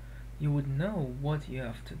Friday, you would know what you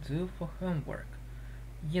have to do for homework.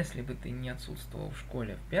 Если бы ты не отсутствовал в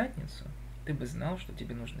школе в пятницу, ты бы знал, что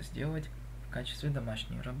тебе нужно сделать в качестве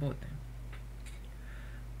домашней работы.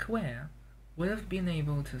 Claire would have been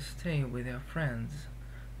able to stay with her friends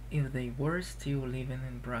if they were still living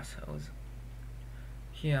in Brussels.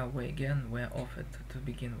 Here we again were offered to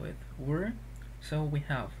begin with were, so we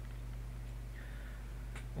have,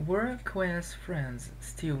 were Claire's friends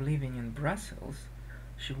still living in Brussels,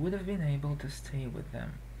 she would have been able to stay with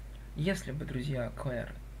them. Если бы друзья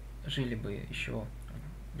Клэр жили бы еще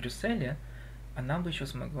в Брюсселе, она бы еще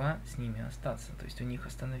смогла с ними остаться, то есть у них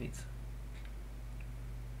остановиться.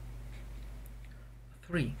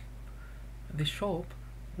 3. The shop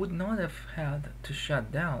would not have had to shut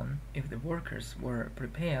down if the workers were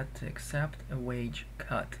prepared to accept a wage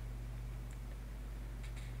cut.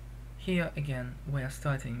 Here again we are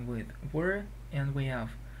starting with were, and we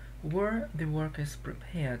have, were the workers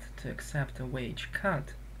prepared to accept a wage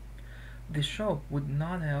cut, the shop would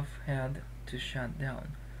not have had to shut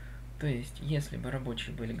down. То есть, если бы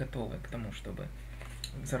рабочие были готовы к тому, чтобы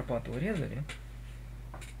зарплату урезали,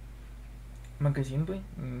 магазину бы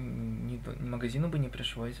не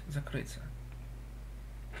пришлось закрыться.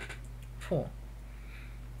 4.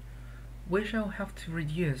 We shall have to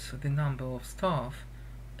reduce the number of staff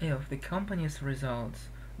if the company's results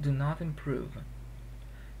do not improve.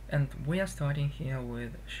 And we are starting here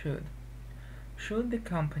with should. Should the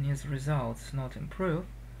company's results not improve,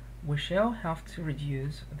 we shall have to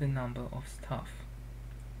reduce the number of staff.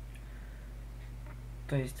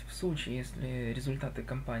 То есть, в случае, если результаты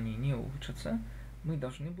компании не улучшатся, мы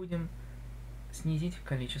должны будем снизить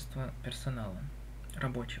количество персонала,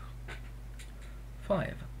 рабочих.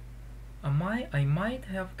 5. I might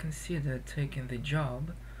have considered taking the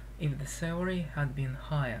job if the salary had been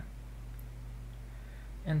higher.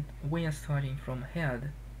 And we are starting from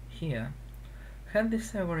had here. Had the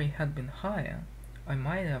salary had been higher, I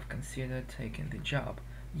might have considered taking the job.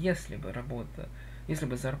 Если бы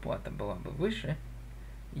зарплата была бы выше,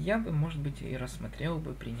 я бы, может быть, и рассмотрел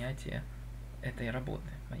бы принятие этой работы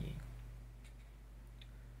моей.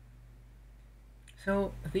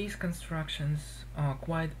 So these constructions are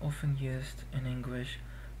quite often used in English,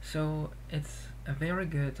 so it's a very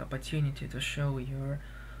good opportunity to show your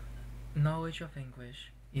knowledge of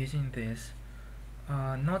English using this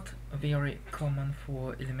not very common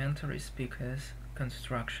for elementary speakers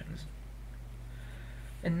constructions.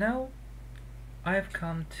 And now I've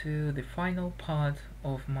come to the final part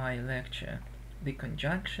of my lecture, the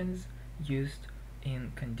conjunctions used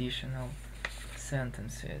in conditional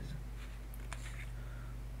sentences.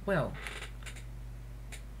 Well,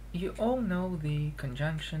 you all know the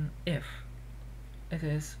conjunction if. It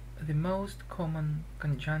is the most common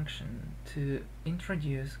conjunction to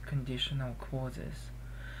introduce conditional clauses,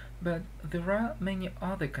 but there are many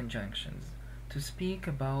other conjunctions to speak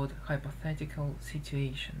about hypothetical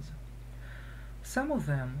situations. Some of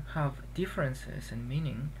them have differences in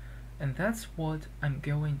meaning, and that's what I'm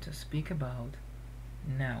going to speak about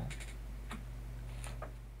now.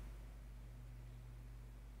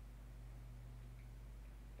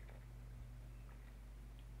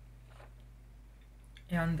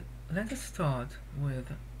 And let us start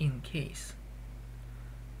with in case.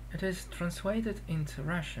 It is translated into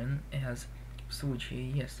Russian as в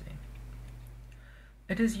случае если.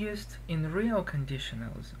 It is used in real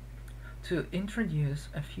conditionals to introduce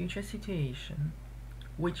a future situation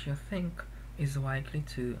which you think is likely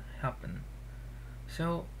to happen.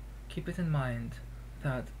 So keep it in mind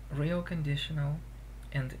that real conditional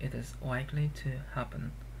and it is likely to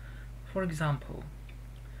happen. For example,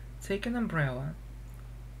 take an umbrella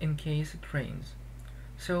in case it rains.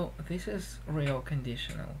 So this is real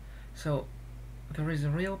conditional. So there is a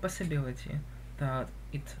real possibility that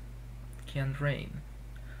it can rain.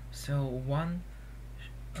 So one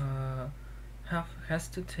has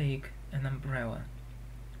to take an umbrella.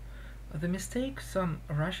 The mistake some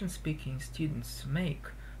Russian-speaking students make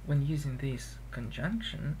when using this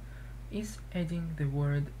conjunction is adding the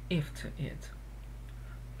word if to it.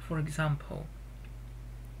 For example,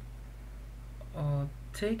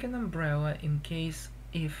 take an umbrella in case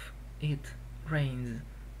if it rains.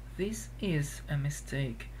 This is a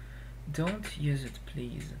mistake. Don't use it,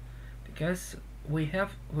 please, because we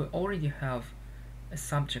already have a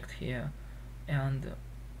subject here, and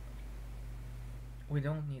we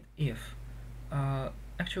don't need if.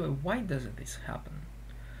 Actually, why does this happen?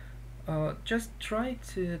 Just try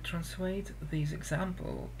to translate this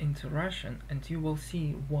example into Russian, and you will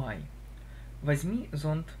see why. Возьми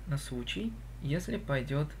зонт на случай, если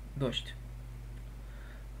пойдет дождь.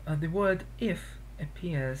 The word if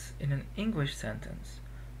appears in an English sentence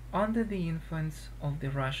under the influence of the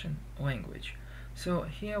Russian language. So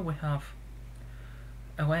here we have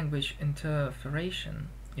a language interference,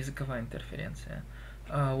 языковая интерференция,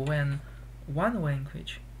 when one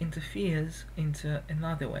language interferes into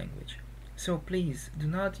another language. So please do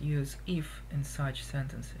not use if in such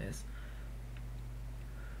sentences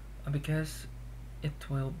because it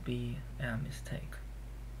will be a mistake.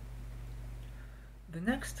 The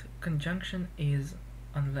next conjunction is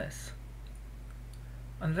unless.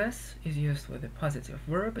 Unless is used with a positive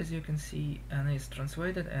verb, as you can see, and is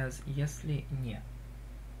translated as если не.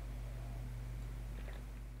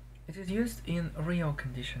 It is used in real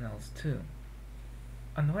conditionals too.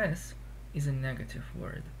 Unless is a negative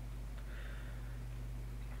word.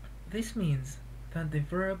 This means that the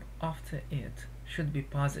verb after it should be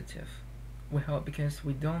positive, because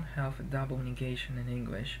we don't have a double negation in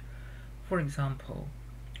English. For example,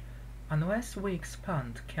 unless we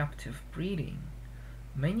expand captive breeding,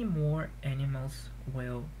 many more animals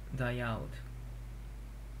will die out.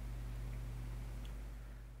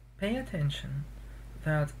 Pay attention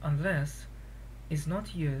that unless is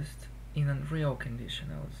not used in unreal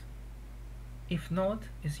conditionals. If not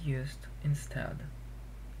is used instead.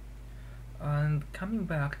 And coming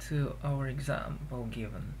back to our example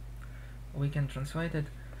given, we can translate it: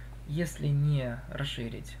 если не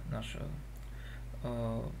расширить нашу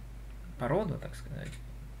породу, так сказать,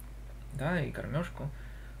 да, и кормежку,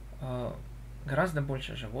 гораздо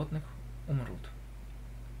больше животных умрут.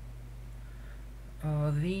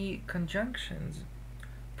 The conjunctions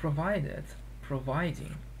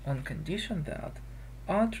providing on condition that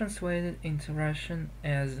are translated into Russian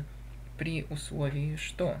as при условии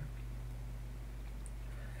что.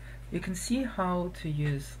 You can see how to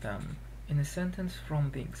use them in a sentence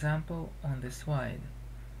from the example on the slide.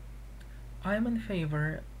 I am in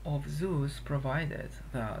favor of zoos provided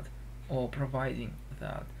that, or providing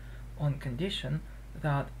that, on condition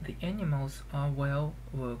that the animals are well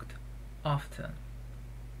looked after.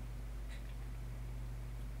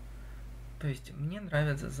 То есть мне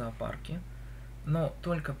нравятся зоопарки, но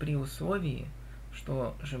только при условии,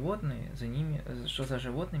 что за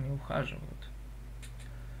животными ухаживают.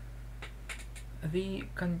 The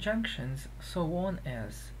conjunctions so on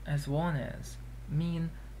as one as mean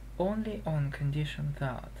only on condition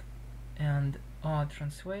that and are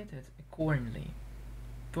translated accordingly,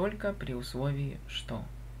 только при условии что.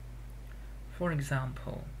 For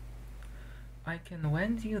example, I can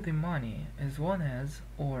lend you the money as long as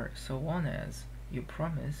or so long as you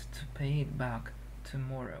promise to pay it back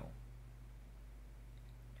tomorrow.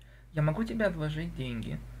 Я могу тебе отложить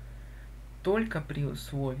деньги только при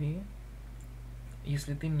условии,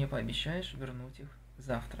 если ты мне пообещаешь вернуть их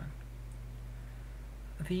завтра.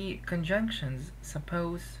 The conjunctions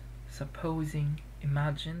suppose, supposing,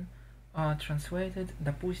 imagine are translated,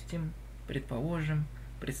 допустим, предположим,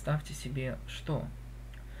 представьте себе, что.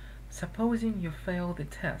 Supposing you fail the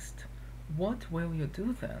test, what will you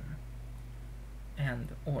do then?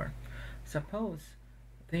 And or suppose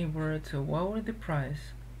they were to lower the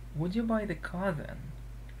price, would you buy the car then?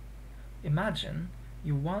 Imagine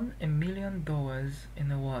you won $1 million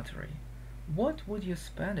in a lottery. What would you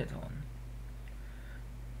spend it on?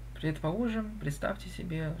 Предположим, представьте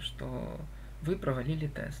себе, что вы провалили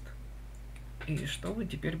тест. И что вы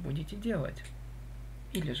теперь будете делать?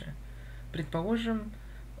 Или же, предположим,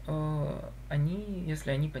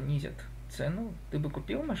 если они понизят цену, ты бы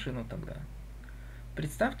купил машину тогда?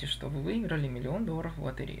 Представьте, что вы выиграли $1 миллион в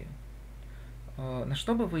лотерею. На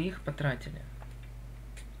что бы вы их потратили?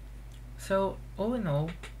 So, all in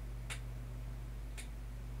all,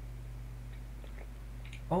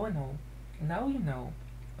 now you know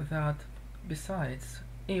that besides,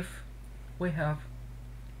 if we have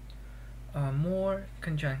more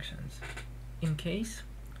conjunctions, in case,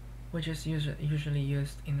 which is usually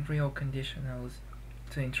used in real conditionals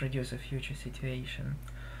to introduce a future situation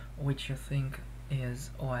which you think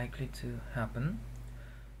is likely to happen,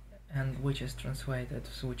 and which is translated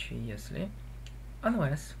в случае если,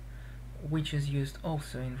 unless, which is used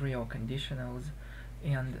also in real conditionals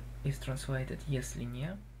and is translated если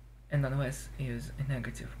не, and unless is a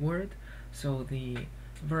negative word, so the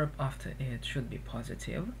verb after it should be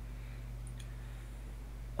positive.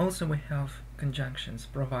 Also we have conjunctions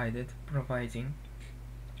providing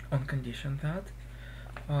on condition that,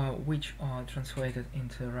 which are translated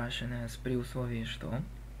into Russian as при условии что.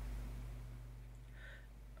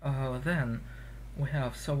 Then we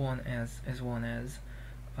have so on as long as,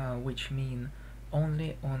 which mean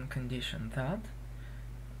only on condition that,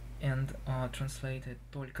 and are translated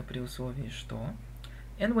только при условии что.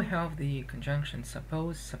 And we have the conjunction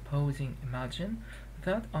suppose, supposing, imagine,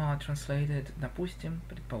 that are translated допустим,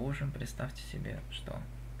 предположим, представьте себе что.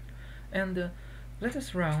 And let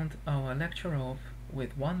us round our lecture off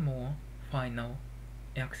with one more final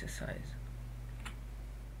exercise.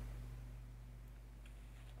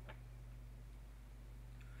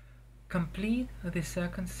 Complete the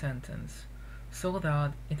second sentence so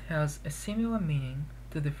that it has a similar meaning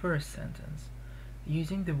to the first sentence,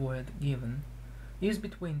 using the word given. Use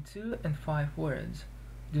between 2 and 5 words.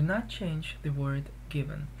 Do not change the word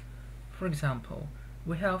given. For example,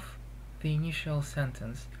 we have the initial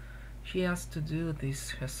sentence. She has to do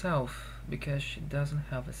this herself because she doesn't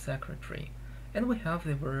have a secretary. And we have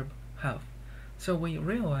the verb have. So we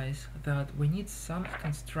realize that we need some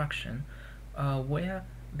construction where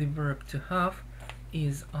the verb to have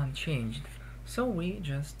is unchanged. So we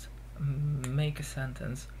just make a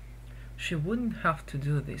sentence. She wouldn't have to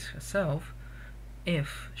do this herself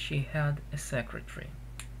if she had a secretary.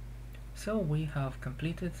 So we have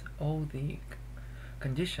completed all the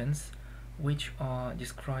conditions which are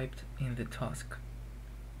described in the task.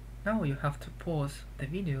 Now you have to pause the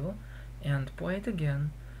video and play it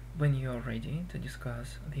again when you are ready to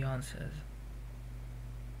discuss the answers.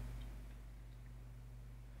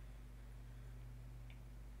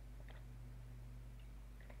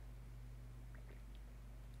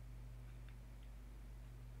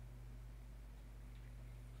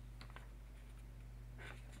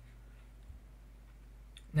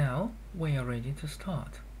 Now we are ready to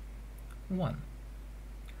start. 1.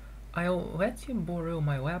 I'll let you borrow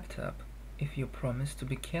my laptop if you promise to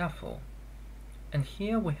be careful. And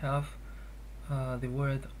here we have the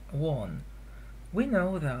word long. We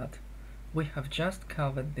know that we have just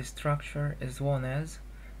covered the structure as long as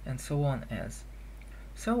and so on as.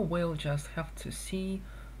 So we'll just have to see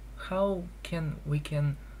how we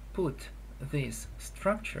can put this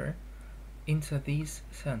structure into this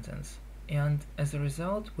sentence. And as a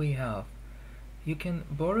result we have, you can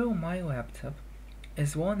borrow my laptop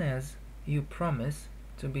as long as you promise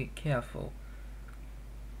to be careful.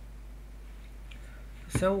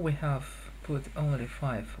 So we have put only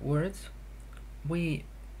 5 words, we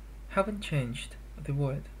haven't changed the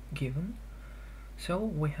word given, so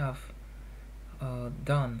we have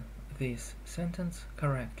done this sentence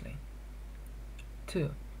correctly.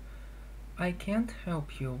 2. I can't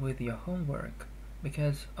help you with your homework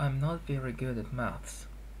because I'm not very good at maths.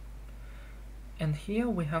 And here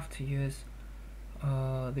we have to use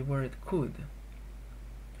the word could,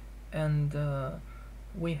 and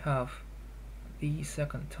we have the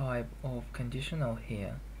second type of conditional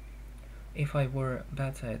here, if I were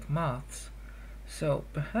better at maths. So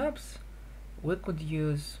perhaps we could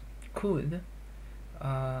use could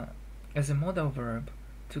as a modal verb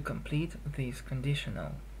to complete this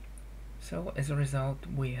conditional. So as a result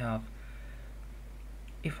we have,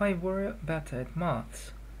 if I were better at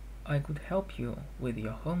maths, I could help you with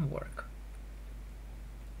your homework.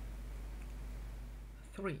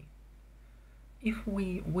 3. If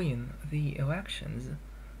we win the elections,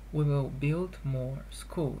 we will build more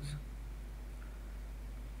schools.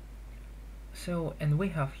 So, and we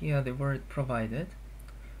have here the word provided.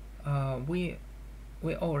 We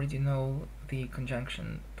already know the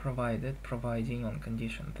conjunction provided, providing on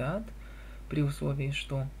condition that, при условии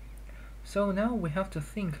что. So now we have to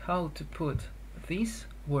think how to put this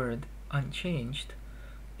word unchanged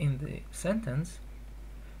in the sentence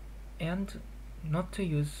and not to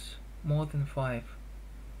use more than 5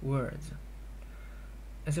 words.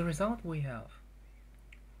 As a result we have,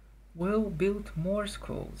 we'll build more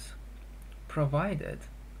schools, provided,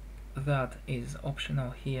 that is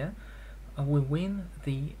optional here, we win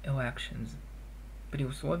the elections, при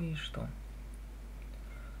условии что.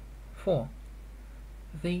 4.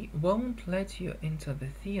 They won't let you into the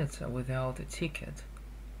theater without a ticket.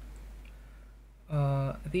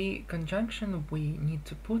 The conjunction we need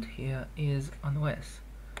to put here is unless.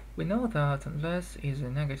 We know that unless is a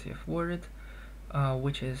negative word,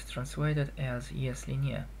 which is translated as если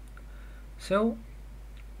не. So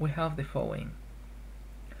we have the following.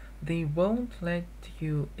 They won't let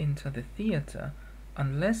you into the theater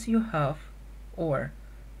unless you have, or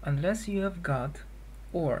unless you have got,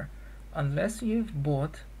 or unless you've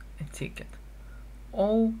bought a ticket.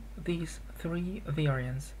 All these 3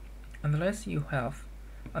 variants, unless you have,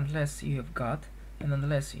 unless you've got, and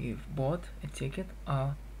unless you've bought a ticket,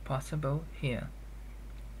 are possible here.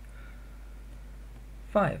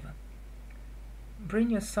 5. Bring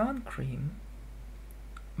your sun cream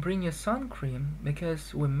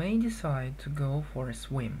because we may decide to go for a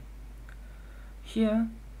swim. Here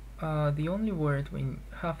the only word we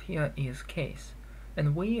have here is case,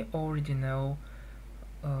 and we already know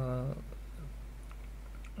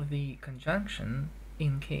the conjunction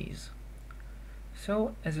in case.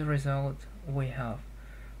 So as a result we have,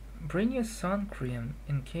 bring your sun cream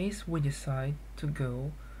in case we decide to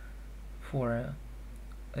go for a,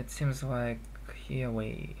 it seems like here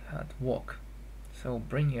we had walk. So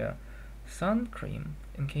bring your sun cream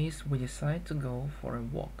in case we decide to go for a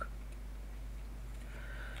walk.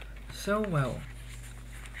 So well,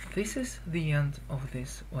 this is the end of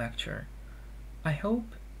this lecture. I hope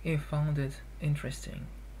you found it interesting.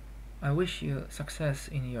 I wish you success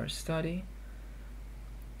in your study.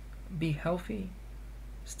 Be healthy,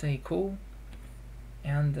 stay cool,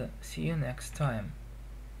 and see you next time.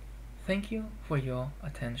 Thank you for your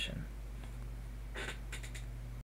attention.